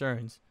her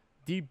concerns,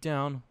 deep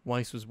down,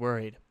 Weiss was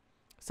worried.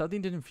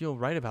 Something didn't feel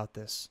right about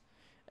this,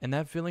 and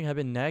that feeling had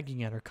been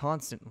nagging at her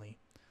constantly,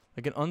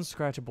 like an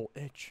unscratchable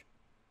itch.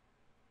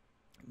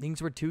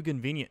 Things were too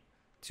convenient,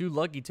 too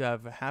lucky to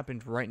have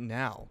happened right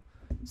now.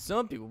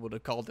 Some people would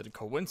have called it a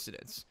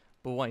coincidence,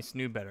 but Weiss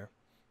knew better.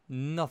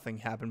 Nothing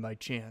happened by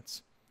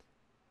chance.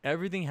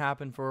 Everything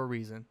happened for a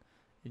reason.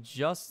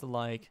 Just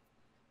like...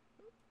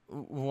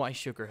 Weiss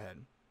shook her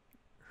head.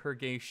 Her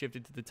gaze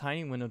shifted to the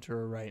tiny window to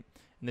her right,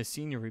 and the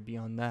scenery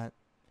beyond that.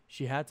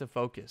 She had to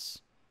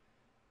focus.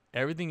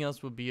 Everything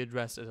else would be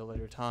addressed at a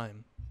later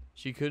time.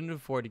 She couldn't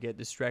afford to get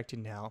distracted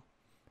now.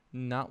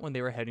 Not when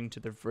they were heading to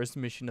their first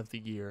mission of the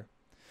year.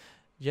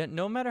 Yet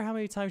no matter how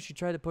many times she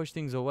tried to push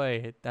things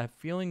away, that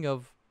feeling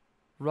of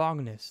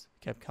wrongness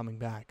kept coming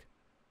back.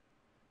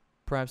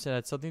 Perhaps it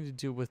had something to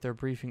do with their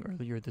briefing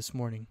earlier this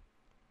morning.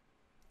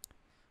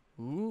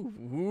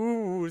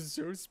 Ooh,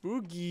 so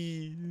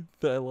spooky.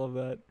 I love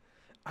that.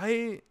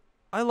 I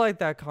like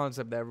that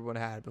concept that everyone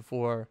had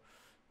before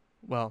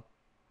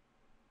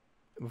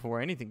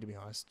anything, to be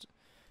honest.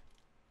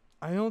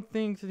 I don't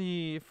think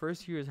the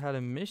first years had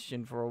a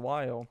mission for a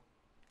while.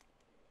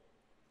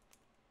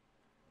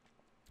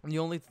 The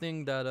only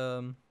thing that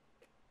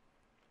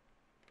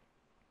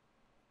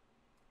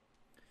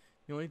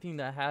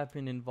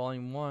happened in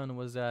volume 1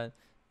 was that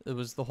it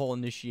was the whole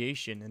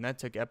initiation, and that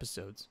took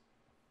episodes.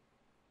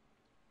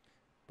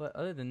 But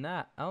other than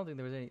that, I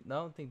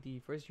don't think the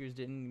first years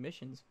did any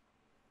missions.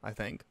 I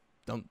think.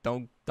 Don't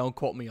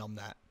quote me on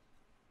that.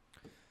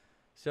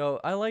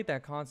 So I like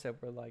that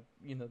concept where, like,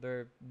 you know,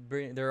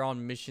 they're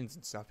on missions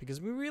and stuff,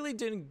 because we really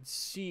didn't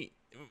see.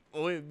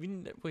 We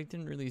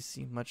didn't really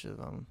see much of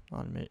them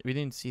we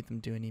didn't see them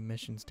do any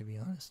missions, to be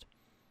honest.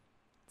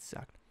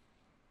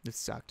 It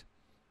sucked.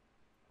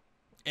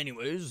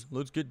 Anyways,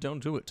 let's get down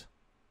to it.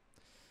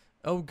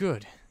 Oh,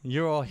 good.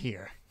 You're all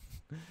here.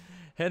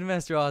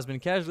 Headmaster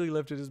Osmond casually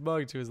lifted his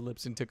mug to his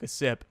lips and took a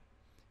sip.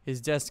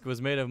 His desk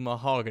was made of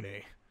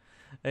mahogany,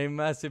 a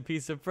massive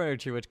piece of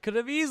furniture which could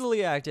have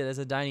easily acted as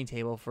a dining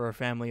table for a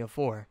family of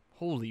 4.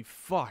 Holy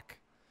fuck.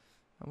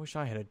 I wish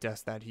I had a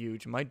desk that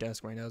huge. My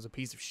desk right now is a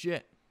piece of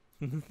shit.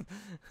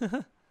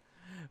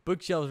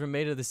 Bookshelves were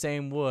made of the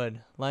same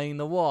wood, lining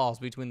the walls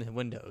between the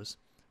windows.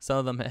 Some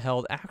of them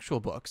held actual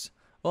books,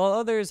 while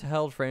others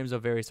held frames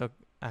of various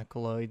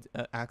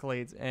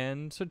accolades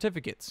and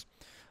certificates,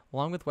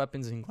 along with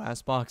weapons in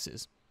glass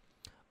boxes.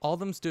 All of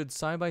them stood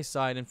side by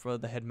side in front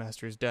of the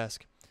headmaster's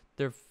desk,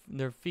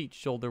 their feet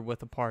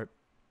shoulder-width apart,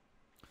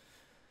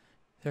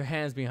 their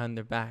hands behind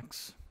their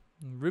backs.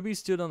 Ruby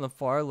stood on the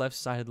far left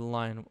side of the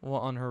line,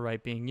 while on her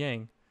right being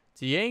Yang.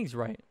 To Yang's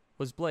right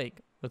was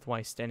Blake, with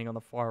Weiss standing on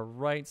the far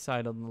right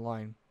side of the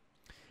line.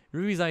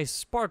 Ruby's eyes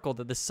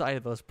sparkled at the sight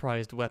of those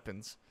prized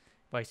weapons,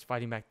 Weiss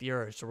fighting back the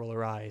urge to roll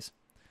her eyes.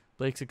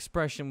 Blake's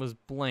expression was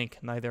blank,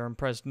 neither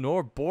impressed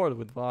nor bored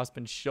with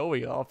Osmond's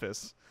showy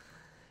office.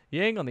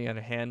 Yang, on the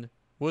other hand,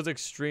 was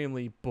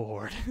extremely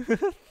bored.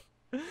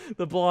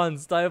 The blonde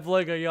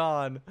stifling a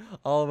yawn,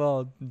 all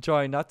while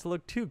trying not to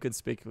look too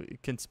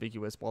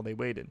conspicuous while they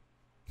waited.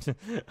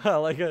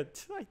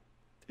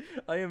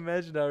 I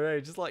imagine that,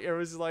 right? Just like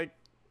everyone's just like,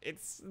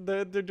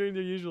 they're doing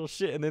their usual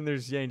shit, and then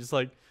there's Yang just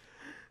like,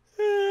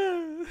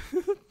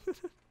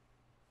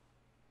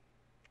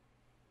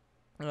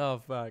 oh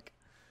fuck.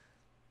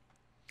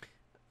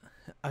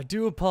 I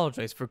do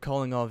apologize for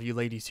calling all of you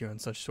ladies here on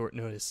such short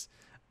notice.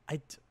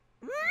 I don't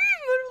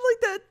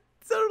like that.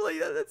 Sounded like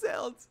that. That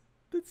sounds.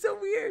 That's so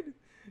weird.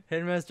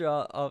 Headmaster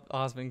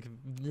Osmond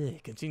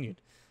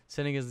continued,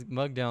 setting his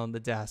mug down on the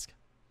desk.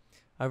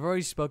 I've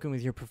already spoken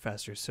with your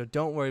professors, so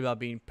don't worry about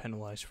being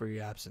penalized for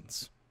your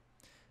absence.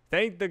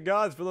 Thank the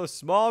gods for those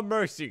small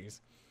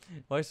mercies.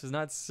 Weiss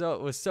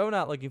was so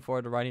not looking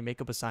forward to writing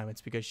makeup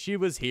assignments because she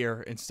was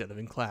here instead of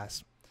in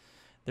class.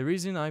 The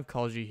reason I've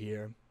called you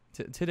here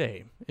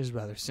today is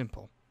rather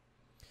simple.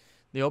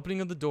 The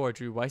opening of the door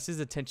drew Weiss's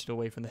attention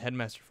away from the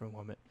headmaster for a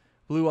moment,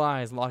 blue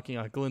eyes locking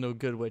on Glinda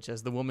Goodwitch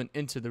as the woman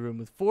entered the room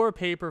with 4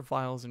 paper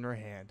files in her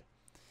hand.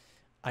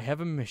 I have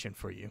a mission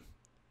for you.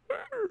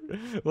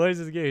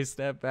 Weiss's gaze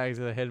snapped back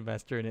to the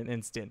headmaster in an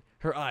instant,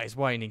 her eyes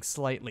widening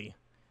slightly.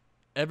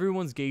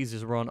 Everyone's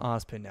gazes were on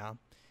Ozpin now,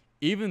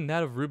 even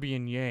that of Ruby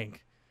and Yang.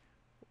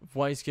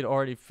 Weiss could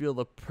already feel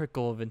the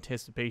prickle of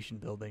anticipation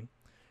building,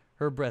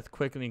 her breath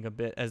quickening a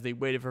bit as they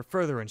waited for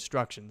further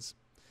instructions.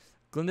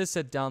 Glinda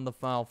set down the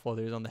file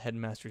folders on the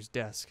headmaster's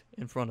desk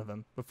in front of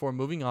him before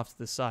moving off to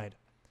the side.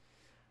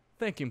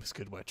 Thank you, Miss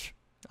Goodwitch,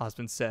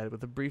 Osmond said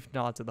with a brief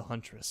nod to the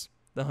Huntress.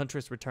 The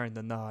Huntress returned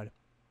the nod.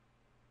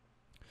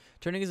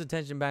 Turning his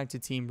attention back to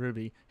Team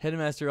Ruby,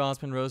 Headmaster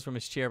Osmond rose from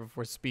his chair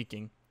before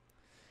speaking.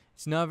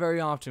 It's not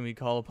very often we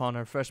call upon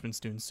our freshman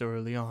students so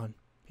early on,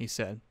 he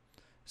said,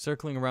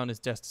 circling around his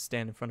desk to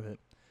stand in front of it.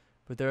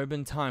 But there have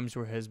been times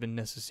where it has been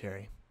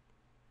necessary.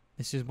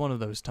 This is one of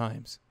those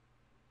times.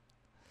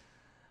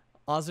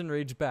 Osmond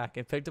reached back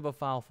and picked up a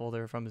file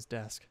folder from his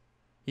desk.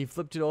 He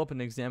flipped it open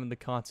and examined the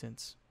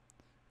contents.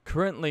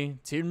 Currently,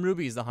 Team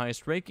RWBY is the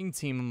highest ranking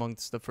team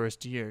amongst the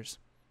first years.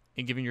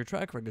 And given your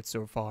track record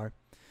so far,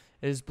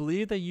 it is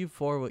believed that you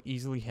four will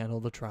easily handle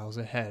the trials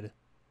ahead.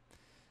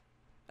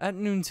 At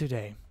noon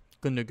today,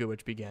 Glinda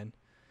Goodwitch began.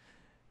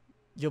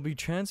 You'll be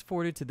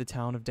transported to the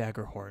town of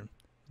Daggerhorn.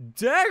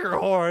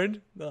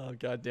 Daggerhorn? Oh,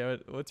 god damn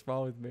it. What's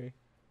wrong with me?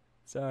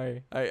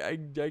 Sorry. I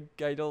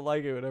don't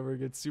like it whenever it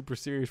gets super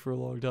serious for a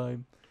long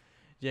time.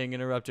 Yang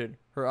interrupted,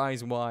 her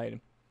eyes wide.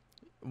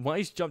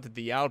 Weiss jumped at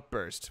the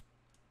outburst.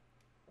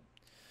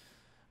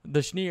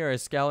 The Schneer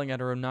is scowling at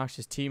her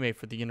obnoxious teammate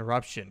for the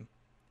interruption.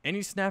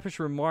 Any snappish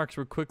remarks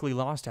were quickly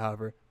lost,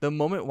 however, the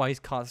moment Weiss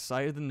caught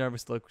sight of the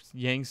nervous look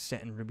Yang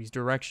sent in RWBY's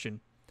direction.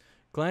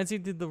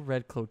 Glancing to the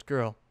red-cloaked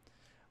girl,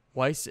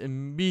 Weiss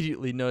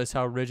immediately noticed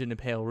how rigid and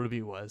pale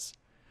RWBY was.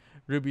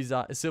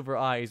 RWBY's silver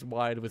eyes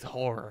wide with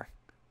horror.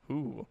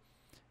 Ooh.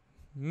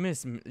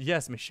 Yes, Miss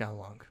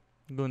Xiaolong.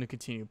 I'm going to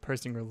continue,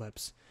 pursing her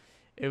lips.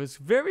 It was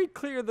very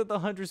clear that the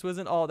Huntress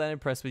wasn't all that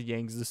impressed with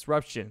Yang's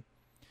disruption.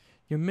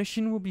 Your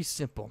mission will be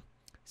simple.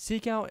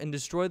 Seek out and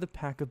destroy the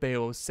pack of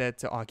Beowulfs said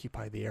to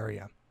occupy the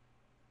area.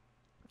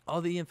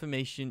 All the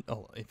information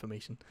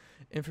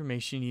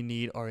you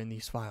need are in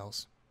these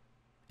files.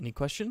 Any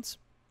questions?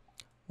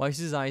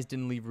 Weiss's eyes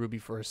didn't leave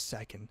RWBY for a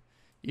second.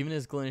 Even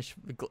as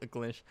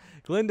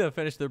Glinda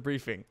finished their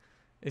briefing,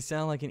 it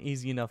sounded like an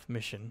easy enough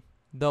mission.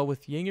 Though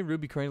with Yang and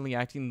RWBY currently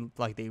acting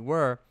like they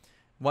were,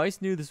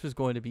 Weiss knew this was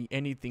going to be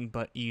anything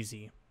but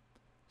easy.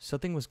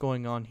 Something was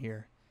going on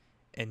here,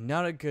 and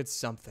not a good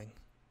something.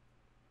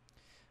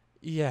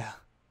 Yeah,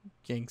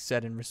 Yang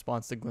said in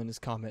response to Glinda's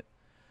comment.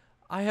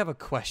 I have a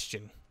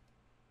question.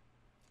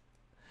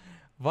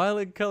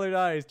 Violet-colored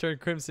eyes turned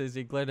crimson as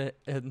he glared at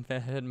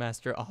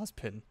Headmaster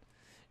Ozpin.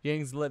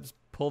 Yang's lips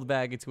pulled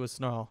back into a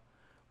snarl.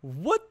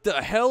 What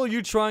the hell are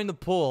you trying to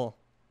pull?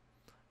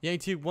 Yang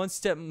took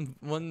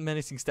one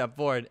menacing step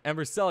forward, and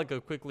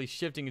Marcelica quickly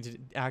shifting into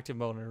active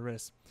mode on her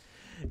wrist.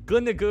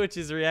 Glinda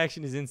Goodwitch's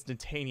reaction is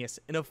instantaneous.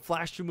 In a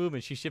flash of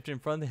movement, she shifted in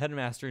front of the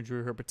headmaster and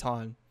drew her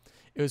baton.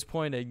 It was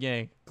pointed at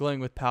Yang, glowing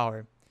with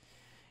power.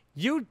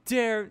 You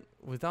dare,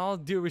 with all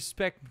due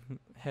respect,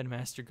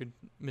 Headmaster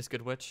Miss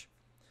Goodwitch.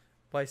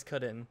 Weiss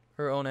cut in,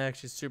 her own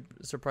actions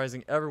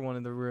surprising everyone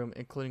in the room,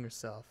 including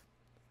herself.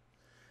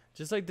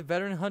 Just like the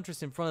veteran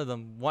huntress in front of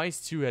them, Weiss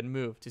too had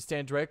moved to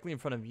stand directly in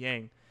front of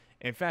Yang.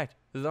 In fact,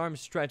 his arms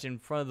stretched in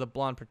front of the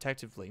blonde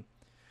protectively.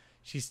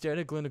 She stared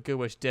at Glinda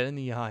Goodwitch dead in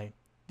the eye.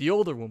 The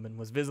older woman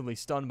was visibly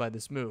stunned by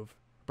this move,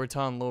 her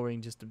baton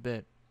lowering just a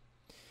bit.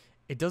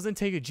 It doesn't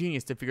take a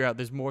genius to figure out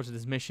there's more to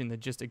this mission than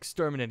just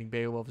exterminating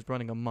Beowulfs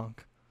running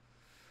amok.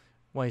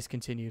 Weiss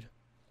continued,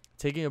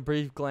 taking a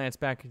brief glance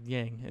back at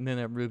Yang and then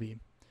at RWBY.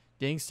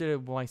 Yang stared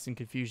at Weiss in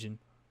confusion,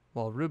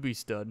 while RWBY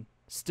stood,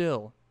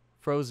 still,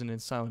 frozen in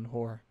silent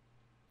horror.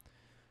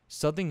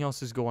 Something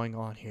else is going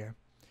on here.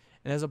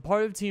 And as a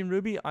part of Team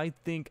RWBY, I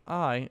think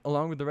I,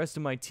 along with the rest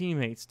of my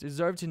teammates,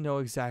 deserve to know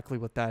exactly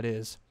what that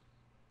is.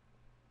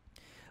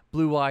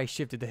 Blue eyes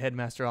shifted to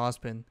Headmaster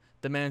Ozpin,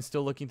 the man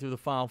still looking through the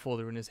file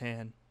folder in his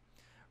hand.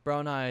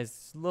 Brown eyes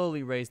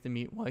slowly raised to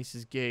meet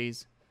Weiss's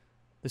gaze.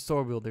 The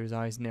sword wielder's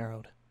eyes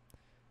narrowed.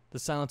 The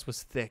silence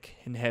was thick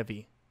and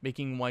heavy,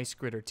 making Weiss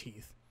grit her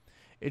teeth.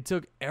 It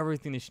took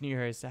everything the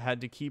Schneer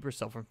had to keep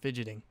herself from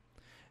fidgeting.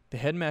 The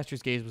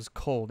headmaster's gaze was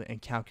cold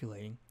and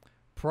calculating.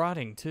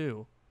 Prodding,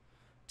 too.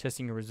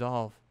 Testing her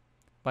resolve.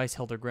 Weiss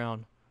held her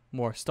ground,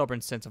 more a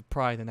stubborn sense of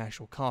pride than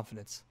actual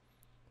confidence.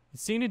 It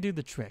seemed to do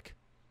the trick.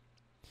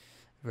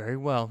 Very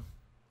well,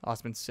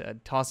 Osmond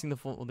said, tossing the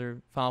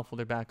file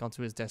folder back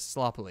onto his desk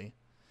sloppily.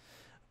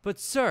 But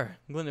sir,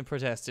 Glinda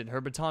protested, her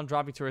baton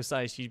dropping to her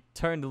side. She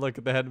turned to look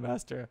at the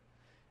headmaster.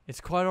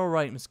 It's quite all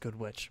right, Miss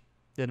Goodwitch,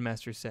 the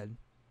headmaster said.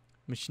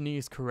 Miss Schnee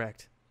is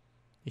correct.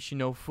 They should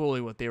know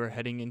fully what they were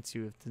heading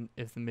into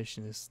if the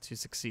mission is to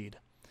succeed.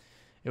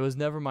 It was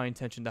never my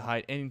intention to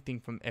hide anything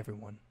from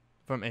anyone.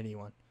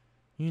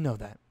 You know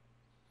that.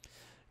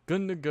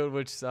 Glinda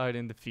Goodwitch sighed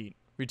in defeat,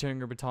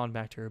 returning her baton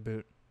back to her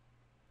boot.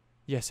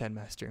 Yes,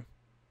 headmaster.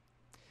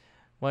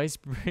 Weiss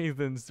breathed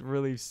in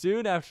relief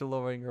soon after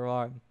lowering her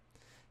arm.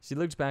 She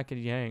looked back at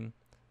Yang,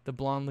 the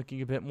blonde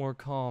looking a bit more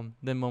calm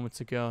than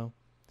moments ago,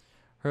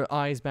 her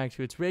eyes back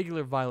to its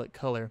regular violet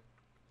color.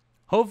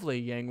 Hopefully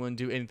Yang wouldn't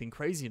do anything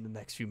crazy in the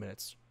next few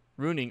minutes,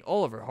 ruining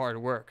all of her hard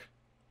work.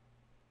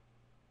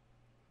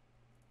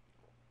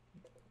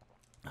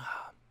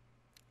 That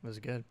was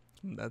good.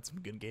 That's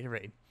some good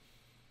Gatorade.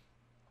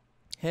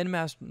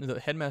 Headmaster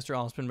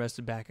Ozpin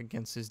rested back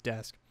against his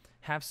desk,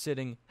 half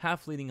sitting,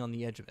 half leaning on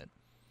the edge of it.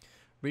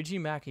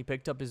 Reaching back, he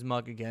picked up his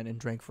mug again and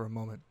drank for a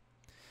moment.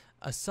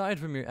 Aside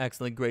from your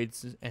excellent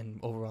grades and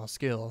overall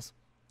skills,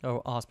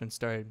 Ozpin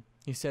started.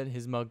 He set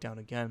his mug down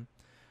again.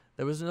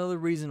 There was another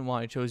reason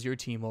why I chose your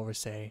team over,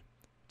 say,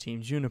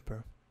 Team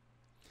Juniper.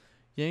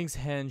 Yang's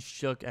hand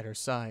shook at her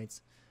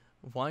sides,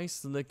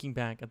 Weiss looking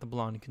back at the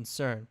blonde in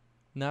concern,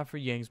 not for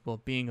Yang's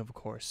well-being, of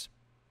course.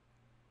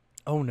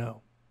 Oh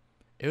no.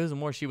 It was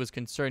more she was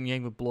concerned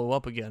Yang would blow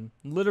up again,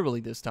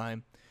 literally this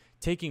time,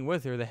 taking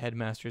with her the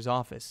headmaster's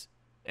office,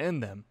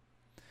 and them.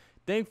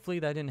 Thankfully,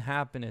 that didn't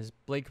happen as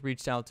Blake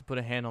reached out to put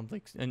a hand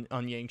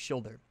on Yang's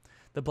shoulder.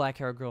 The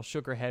black-haired girl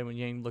shook her head when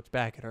Yang looked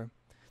back at her.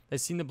 They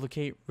seemed to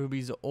placate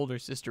Ruby's older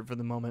sister for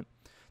the moment,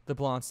 the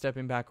blonde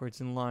stepping backwards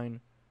in line,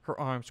 her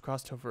arms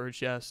crossed over her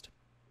chest.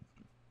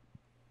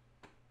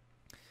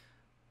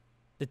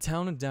 The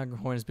town of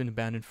Daggerhorn has been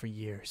abandoned for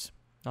years,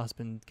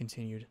 Osmond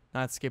continued,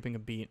 not skipping a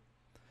beat.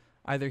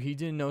 Either he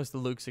didn't notice the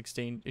looks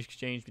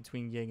exchange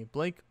between Yang and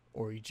Blake,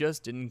 or he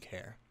just didn't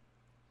care.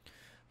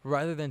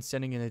 Rather than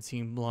sending in a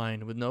team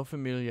blind with no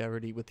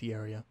familiarity with the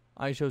area,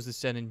 I chose to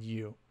send in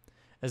you,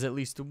 as at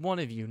least one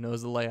of you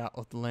knows the layout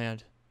of the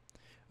land.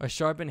 A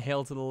sharp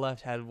inhale to the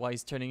left had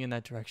Weiss turning in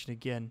that direction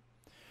again.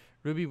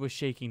 Ruby was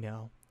shaking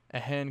now, a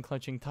hand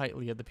clutching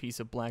tightly at the piece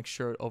of black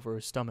shirt over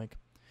her stomach.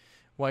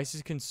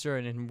 Weiss's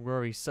concern and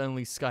worry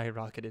suddenly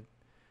skyrocketed.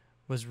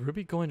 Was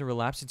Ruby going to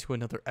relapse into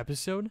another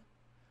episode?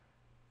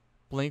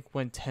 Blake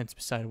went tense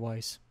beside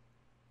Weiss.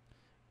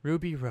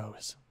 Ruby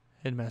Rose,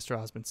 Headmaster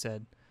Osmond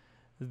said.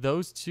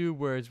 Those 2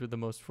 words were the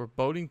most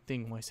foreboding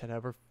thing Weiss had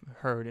ever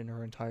heard in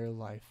her entire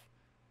life.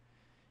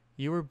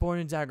 You were born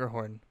in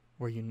Daggerhorn,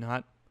 were you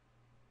not?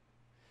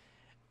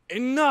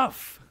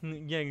 Enough!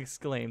 Yang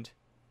exclaimed.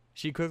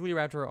 She quickly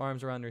wrapped her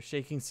arms around her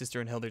shaking sister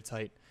and held her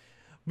tight.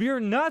 We are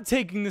not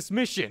taking this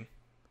mission!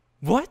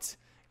 What?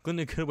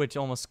 Glinda Goodwitch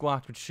almost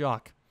squawked with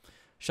shock.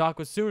 Shock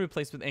was soon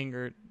replaced with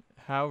anger.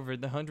 However,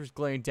 the hunters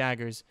glared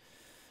daggers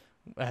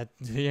at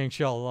Yang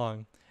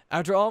Xiaolong.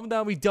 After all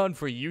that we've done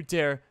for you,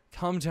 dare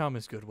come down,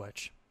 Miss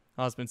Goodwitch,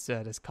 Osmond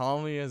said as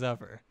calmly as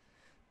ever.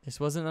 This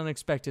wasn't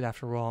unexpected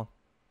after all.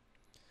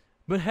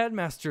 But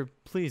Headmaster,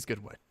 please,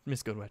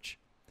 Miss Goodwitch.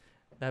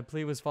 That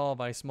plea was followed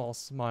by a small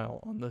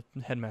smile on the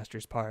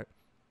headmaster's part.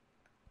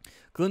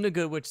 Glinda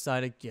Goodwitch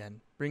sighed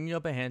again, bringing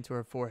up a hand to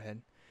her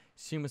forehead.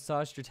 She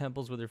massaged her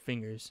temples with her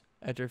fingers.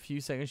 After a few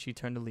seconds, she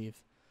turned to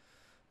leave.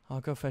 I'll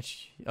go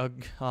fetch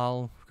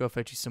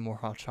you some more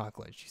hot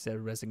chocolate, she said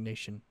with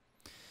resignation.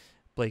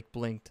 Blake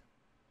blinked.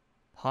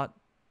 Hot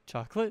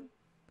chocolate?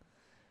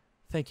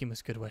 Thank you,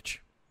 Miss Goodwitch,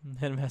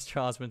 Headmaster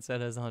Osmond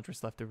said as the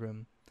huntress left the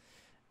room.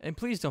 And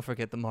please don't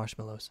forget the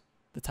marshmallows,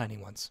 the tiny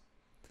ones.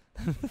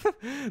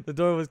 The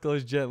door was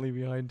closed gently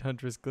behind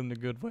Huntress Glinda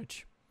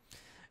Goodwitch.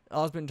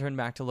 Osmond turned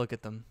back to look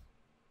at them.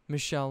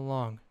 Miss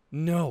Xiaolong,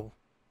 no,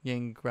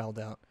 Yang growled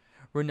out.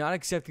 We're not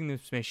accepting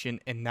this mission,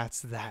 and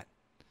that's that.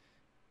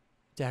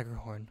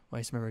 Daggerhorn,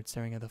 Weiss murmured,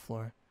 staring at the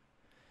floor.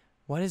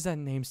 Why does that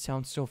name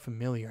sound so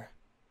familiar?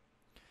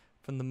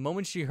 From the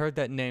moment she heard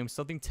that name,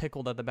 something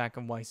tickled at the back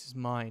of Weiss's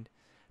mind.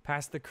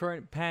 Past the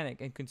current panic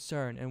and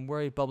concern and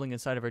worry bubbling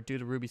inside of her due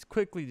to Ruby's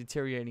quickly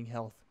deteriorating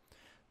health,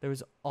 there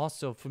was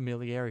also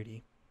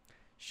familiarity.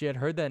 She had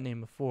heard that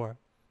name before,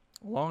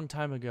 a long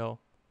time ago,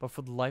 but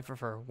for the life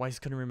of her, Weiss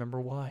couldn't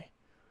remember why.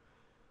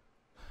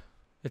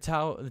 The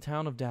town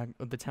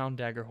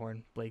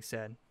Daggerhorn, Blake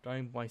said,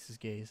 drawing Weiss's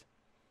gaze.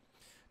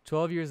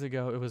 12 years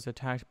ago, it was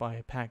attacked by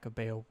a pack of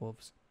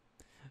Beowulfs.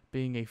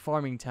 Being a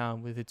farming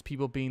town, with its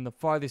people being the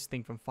farthest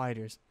thing from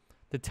fighters,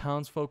 the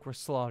townsfolk were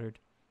slaughtered,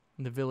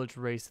 and the village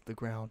razed to the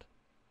ground.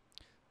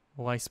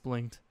 Weiss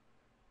blinked.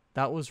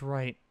 That was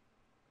right.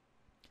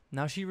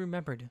 Now she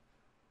remembered.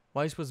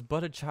 Weiss was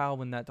but a child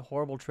when that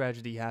horrible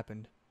tragedy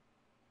happened.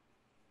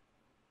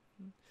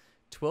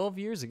 12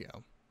 years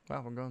ago.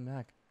 Wow, we're going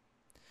back.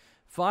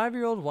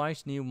 5-year-old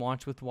Weiss New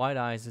watched with wide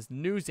eyes as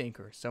news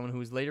anchor, someone who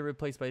was later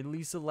replaced by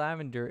Lisa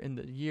Lavender in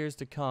the years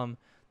to come,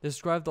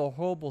 described the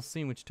horrible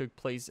scene which took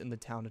place in the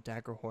town of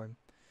Daggerhorn.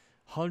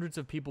 Hundreds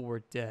of people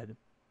were dead.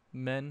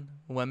 Men,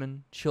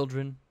 women,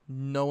 children,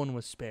 no one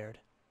was spared.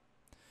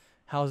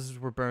 Houses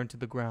were burned to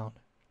the ground.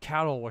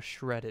 Cattle were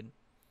shredded.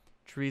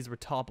 Trees were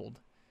toppled,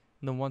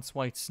 and the once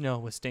white snow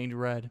was stained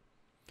red.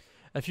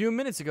 A few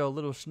minutes ago,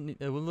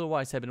 little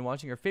Weiss had been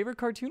watching her favorite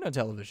cartoon on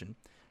television.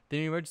 Then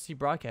an emergency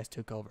broadcast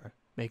took over,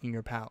 making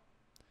her pout.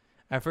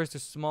 At first, the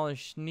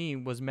smallish Schnee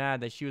was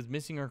mad that she was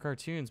missing her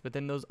cartoons, but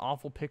then those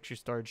awful pictures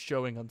started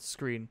showing on the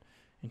screen,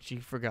 and she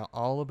forgot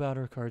all about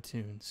her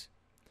cartoons.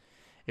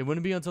 It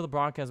wouldn't be until the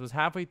broadcast was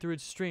halfway through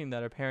its stream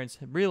that her parents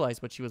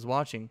realized what she was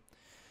watching.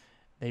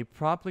 They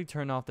promptly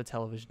turned off the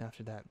television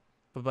after that,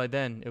 but by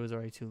then, it was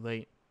already too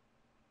late.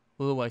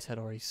 Little Weiss had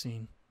already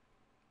seen.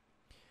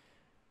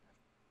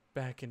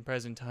 Back in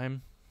present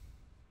time,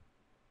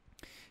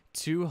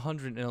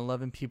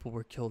 211 people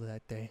were killed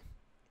that day,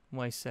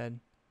 Weiss said,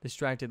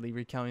 distractedly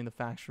recounting the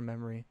facts from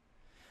memory.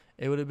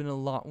 It would have been a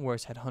lot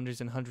worse had hundreds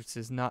and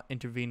hundreds not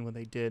intervened when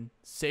they did,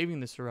 saving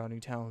the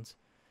surrounding towns.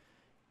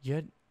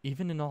 Yet,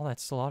 even in all that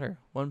slaughter,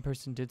 one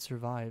person did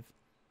survive.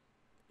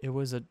 It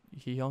was a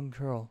young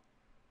girl.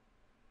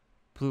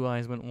 Blue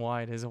eyes went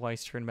wide as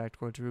Weiss turned back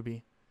towards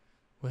Ruby,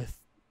 with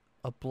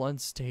a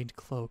blood-stained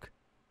cloak.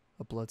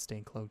 A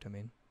blood-stained cloak, I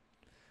mean.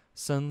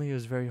 Suddenly, it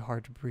was very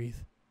hard to breathe.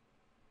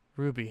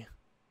 Ruby.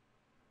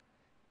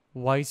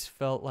 Weiss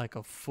felt like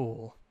a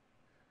fool.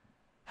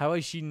 How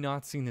had she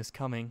not seen this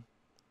coming?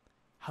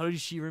 How did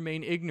she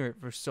remain ignorant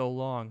for so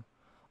long?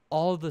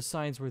 All of the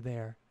signs were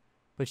there,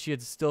 but she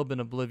had still been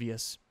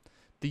oblivious.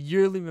 The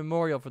yearly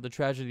memorial for the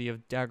tragedy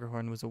of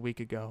Daggerhorn was a week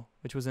ago,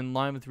 which was in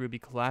line with Ruby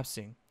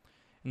collapsing.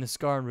 and the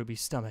scar on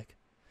Ruby's stomach.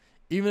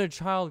 Even a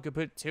child could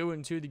put two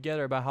and two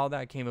together about how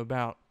that came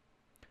about.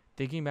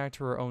 Thinking back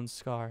to her own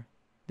scar,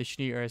 the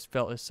shitty heiress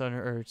felt a sudden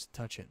urge to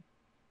touch it.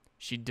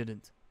 She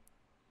didn't.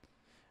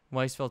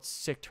 Weiss felt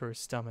sick to her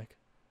stomach,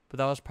 but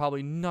that was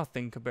probably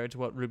nothing compared to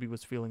what Ruby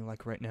was feeling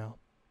like right now.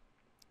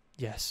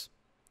 Yes,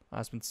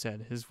 Osmond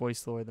said, his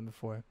voice lower than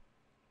before.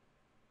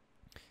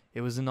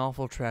 It was an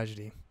awful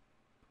tragedy.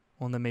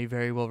 One that may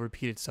very well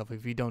repeat itself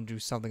if we don't do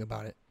something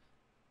about it.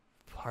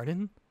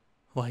 Pardon?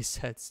 Weiss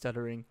said,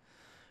 stuttering.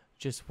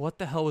 Just what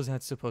the hell was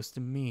that supposed to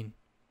mean?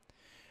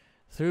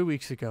 3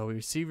 weeks ago, we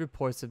received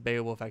reports of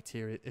Beowulf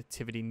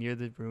activity near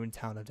the ruined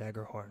town of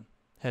Daggerhorn,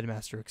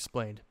 Headmaster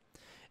explained.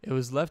 It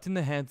was left in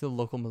the hands of the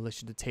local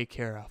militia to take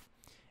care of,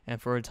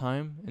 and for a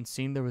time, it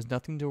seemed there was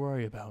nothing to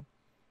worry about.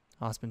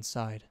 Osmond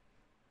sighed.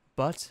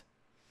 But?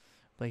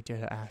 Blake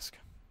dared to ask.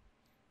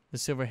 The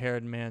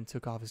silver-haired man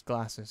took off his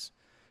glasses,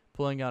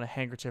 pulling out a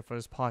handkerchief from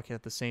his pocket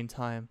at the same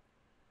time.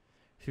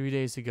 3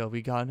 days ago,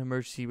 we got an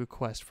emergency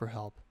request for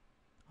help.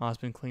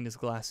 Osmond cleaned his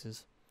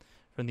glasses.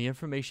 From the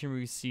information we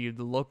received,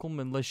 the local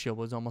militia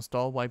was almost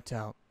all wiped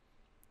out.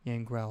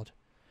 Yang growled.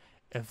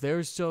 If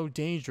they're so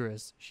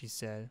dangerous, she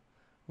said,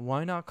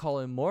 why not call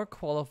in more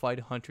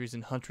qualified hunters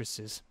and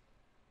huntresses?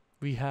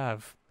 We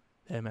have,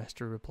 the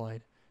headmaster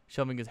replied,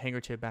 shoving his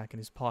handkerchief back in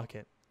his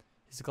pocket.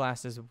 His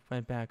glasses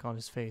went back on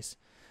his face.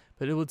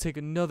 But it will take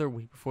another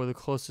week before the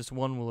closest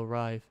one will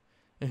arrive,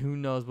 and who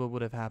knows what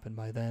would have happened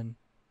by then.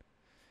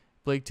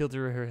 Blake tilted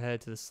her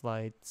head to the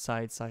side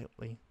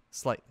slightly.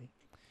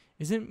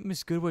 Isn't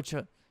Miss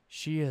Goodwitch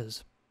she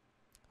is?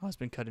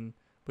 Osmond cut in,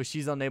 but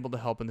she's unable to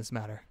help in this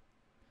matter.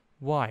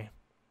 Why?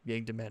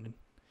 Yang demanded.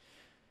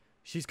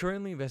 She's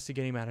currently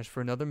investigating matters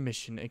for another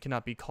mission and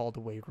cannot be called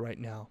away right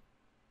now.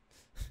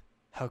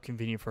 How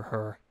convenient for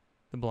her,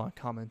 the blonde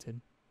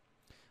commented.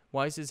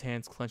 Weiss's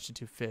hands clenched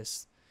into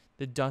fists.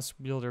 The dust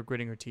filled her,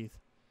 gritting her teeth.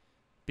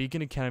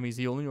 Beacon Academy is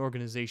the only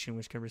organization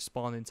which can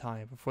respond in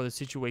time before the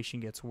situation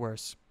gets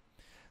worse.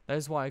 That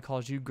is why I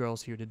called you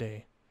girls here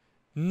today.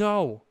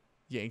 No,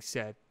 Yang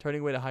said,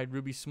 turning away to hide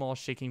Ruby's small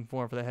shaking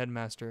form for the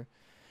headmaster.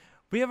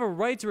 We have a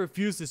right to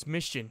refuse this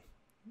mission.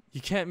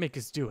 You can't make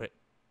us do it.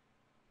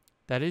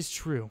 That is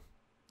true,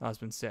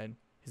 Osmond said,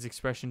 his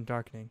expression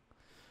darkening.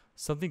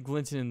 Something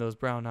glinted in those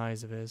brown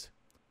eyes of his,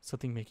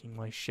 something making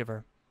Weiss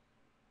shiver.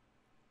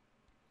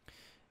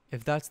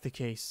 If that's the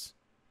case,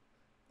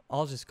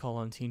 I'll just call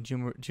on Team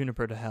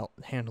Juniper to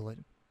handle it.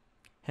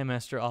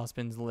 Headmaster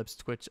Osmond's lips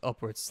twitched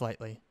upwards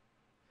slightly.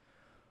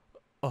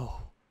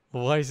 Oh,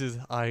 Weiss's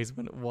eyes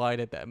went wide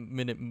at that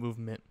minute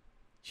movement.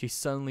 She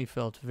suddenly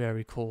felt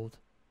very cold.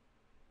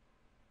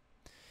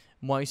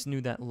 Weiss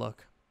knew that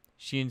look.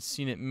 She had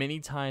seen it many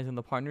times when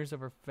the partners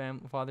of her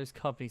father's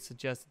company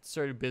suggested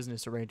certain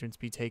business arrangements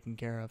be taken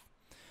care of.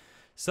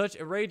 Such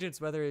arrangements,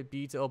 whether it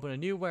be to open a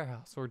new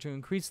warehouse or to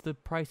increase the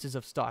prices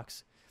of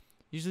stocks,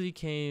 usually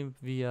came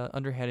via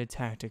underhanded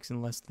tactics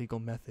and less legal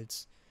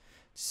methods.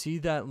 See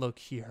that look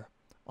here,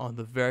 on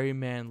the very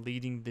man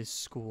leading this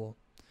school.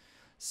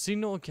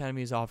 Signal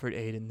Academy has offered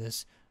aid in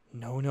this.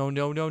 No, no,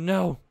 no, no,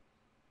 no!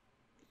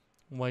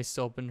 Weiss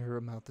opened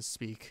her mouth to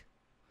speak.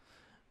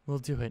 We'll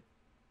do it,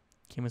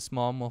 came a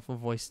small, muffled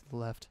voice to the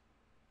left.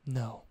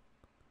 No.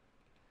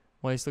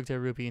 Weiss looked at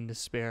Ruby in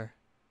despair.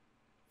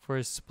 For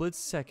a split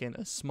second,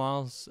 a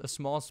small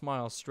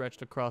smile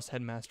stretched across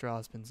Headmaster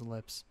Osmond's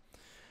lips.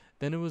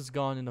 Then it was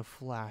gone in a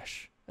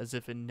flash, as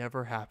if it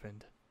never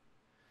happened.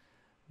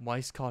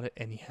 Weiss caught it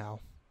anyhow.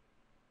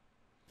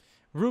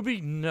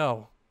 Ruby,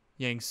 no,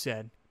 Yang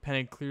said,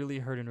 panic clearly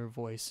heard in her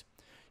voice.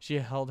 She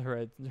held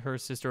her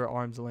sister at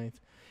arm's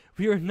length.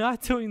 We are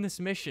not doing this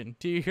mission.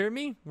 Do you hear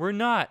me? We're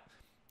not.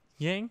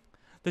 Yang,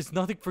 there's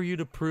nothing for you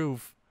to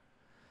prove.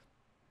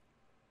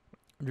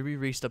 Ruby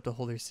reached up to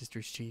hold her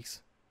sister's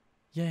cheeks.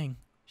 Yang,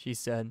 she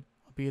said,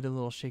 albeit a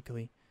little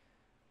shakily.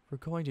 We're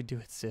going to do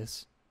it,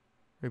 sis,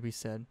 Ruby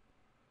said.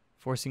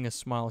 Forcing a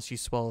smile, she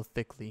swallowed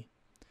thickly.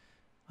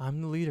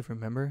 I'm the leader,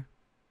 remember?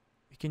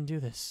 We can do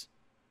this.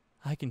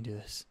 I can do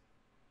this.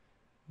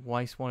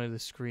 Weiss wanted to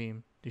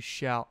scream, to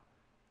shout,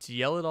 to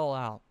yell it all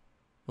out.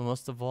 But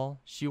most of all,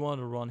 she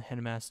wanted to run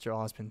Headmaster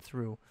Osmond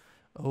through,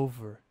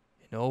 over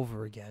and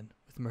over again,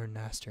 with Mern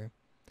Naster.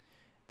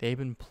 They had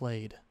been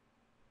played.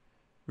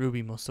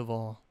 Ruby most of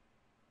all.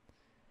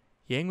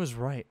 Yang was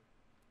right.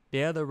 They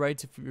had the right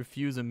to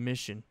refuse a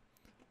mission.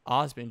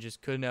 Osmond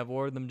just couldn't have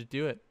ordered them to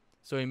do it,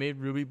 so he made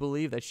Ruby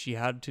believe that she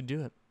had to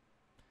do it.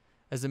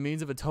 As a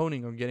means of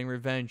atoning or getting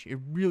revenge, it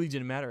really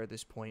didn't matter at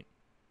this point.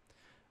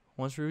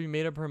 Once Ruby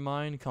made up her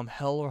mind, come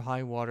hell or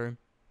high water,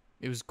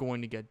 it was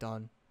going to get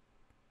done,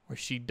 or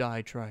she'd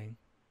die trying.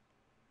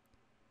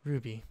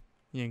 Ruby,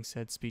 Yang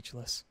said,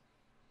 speechless.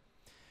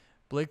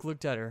 Blake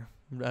looked at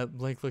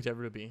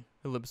Ruby,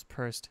 her lips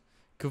pursed.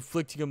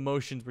 Conflicting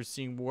emotions were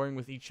seen warring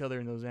with each other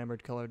in those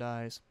amber-colored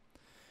eyes.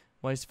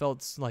 Weiss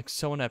felt like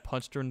someone had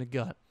punched her in the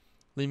gut,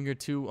 leaving her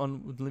too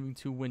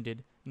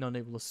winded and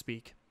unable to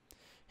speak.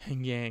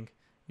 And Yang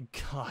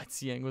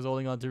was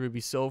holding on to Ruby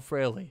so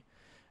frailly,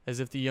 as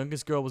if the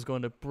youngest girl was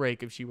going to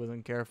break if she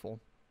wasn't careful.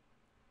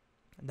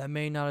 That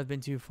may not have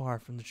been too far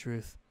from the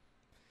truth.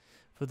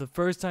 For the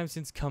first time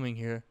since coming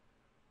here,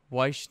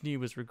 Weiss-Schnee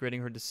was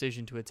regretting her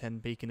decision to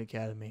attend Bacon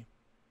Academy.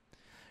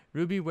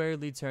 Ruby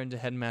warily turned to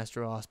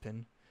Headmaster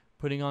Ospin,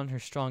 putting on her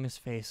strongest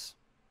face.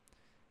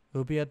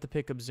 "We'll be at the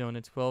pickup zone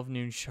at 12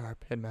 noon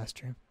sharp,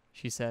 Headmaster,"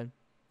 she said.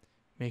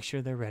 "Make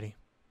sure they're ready."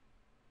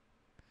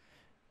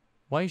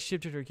 Weiss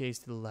shifted her gaze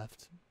to the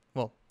left.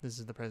 Well, this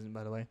is the present,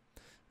 by the way.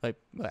 Like,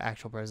 the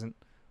actual present.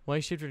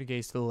 Weiss shifted her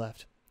gaze to the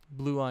left.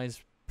 Blue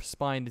eyes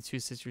spying the two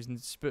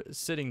sisters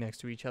sitting next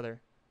to each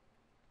other.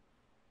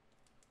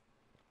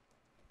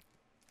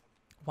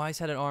 Weiss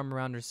had an arm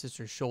around her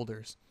sister's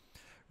shoulders,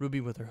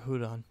 Ruby with her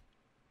hood on,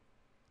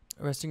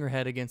 resting her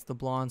head against the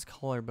blonde's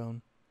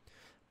collarbone.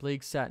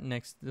 Blake sat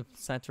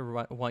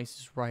to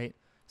Weiss's right,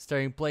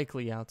 staring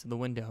blankly out to the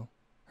window,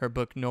 her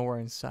book nowhere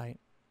in sight.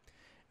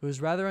 It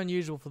was rather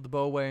unusual for the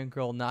bow-wearing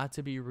girl not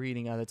to be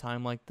reading at a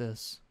time like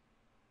this.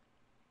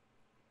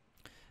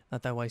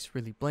 Not that Weiss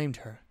really blamed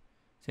her.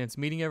 Since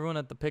meeting everyone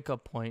at the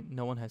pickup point,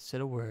 no one had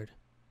said a word.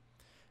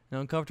 An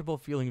uncomfortable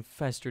feeling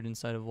festered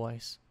inside of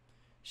Weiss.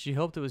 She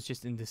hoped it was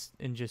just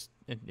indigestion.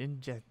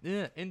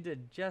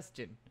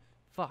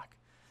 Fuck.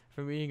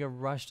 From eating a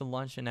rushed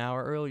lunch an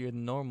hour earlier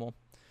than normal.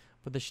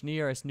 But the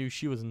Schneearist knew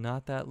she was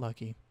not that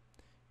lucky.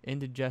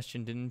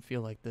 Indigestion didn't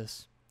feel like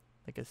this.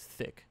 Like a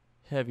thick,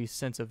 heavy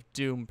sense of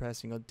doom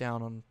pressing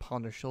down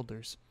upon her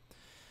shoulders.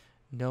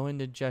 No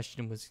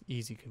indigestion was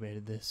easy compared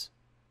to this.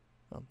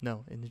 Well,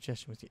 no,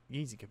 indigestion was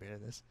easy compared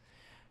to this.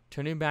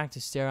 Turning back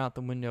to stare out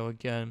the window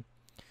again,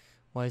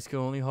 Weiss could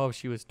only hope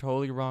she was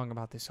totally wrong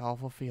about this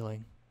awful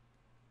feeling.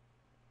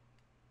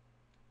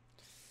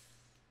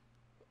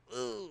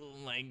 Oh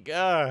my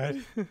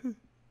god.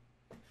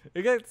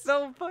 It got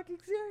so fucking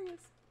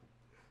serious.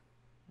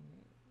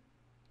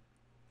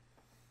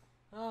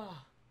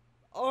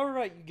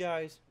 Alright, you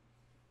guys.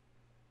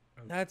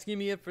 That's gonna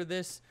be it for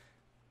this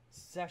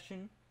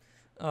session.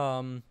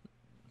 4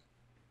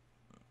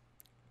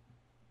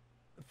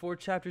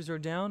 chapters are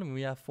down and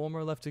we have 4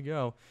 more left to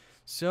go.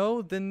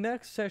 So the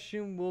next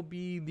session will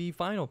be the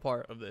final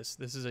part of this.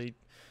 This is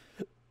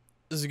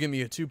gonna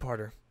be a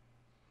 2-parter.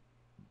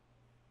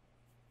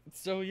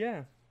 So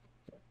yeah.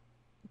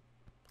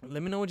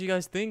 Let me know what you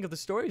guys think of the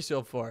story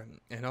so far,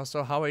 and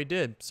also how I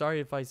did. Sorry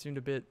if I seemed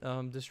a bit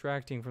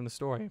distracting from the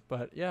story,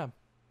 but yeah.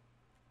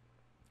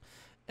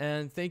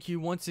 And thank you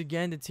once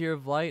again to Tear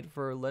of Light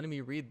for letting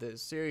me read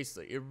this.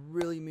 Seriously, it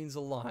really means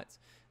a lot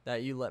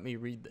that you let me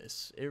read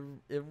this. It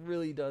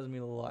really does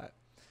mean a lot.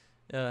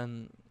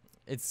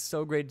 It's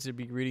so great to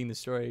be reading the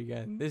story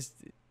again.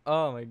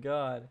 Oh my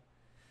god.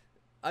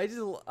 I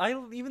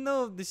even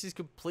though this is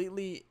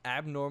completely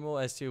abnormal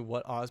as to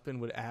what Ospin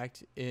would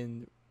act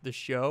in the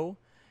show,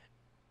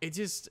 it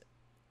just,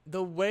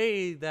 the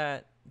way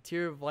that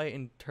Tear of Light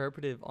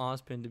interpreted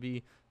Ospin to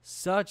be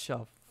such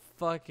a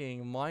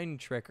fucking mind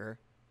tricker.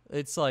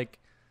 It's like,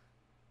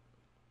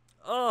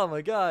 oh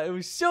my god, it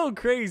was so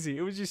crazy.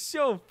 It was just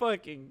so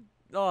fucking,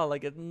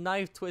 like a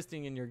knife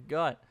twisting in your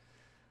gut.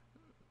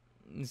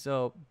 And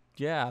so,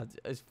 yeah,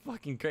 it's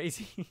fucking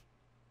crazy.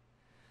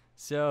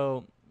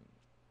 So,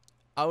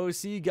 I will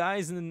see you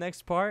guys in the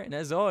next part, and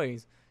as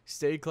always,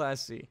 stay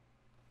classy.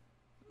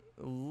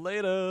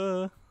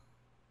 Later.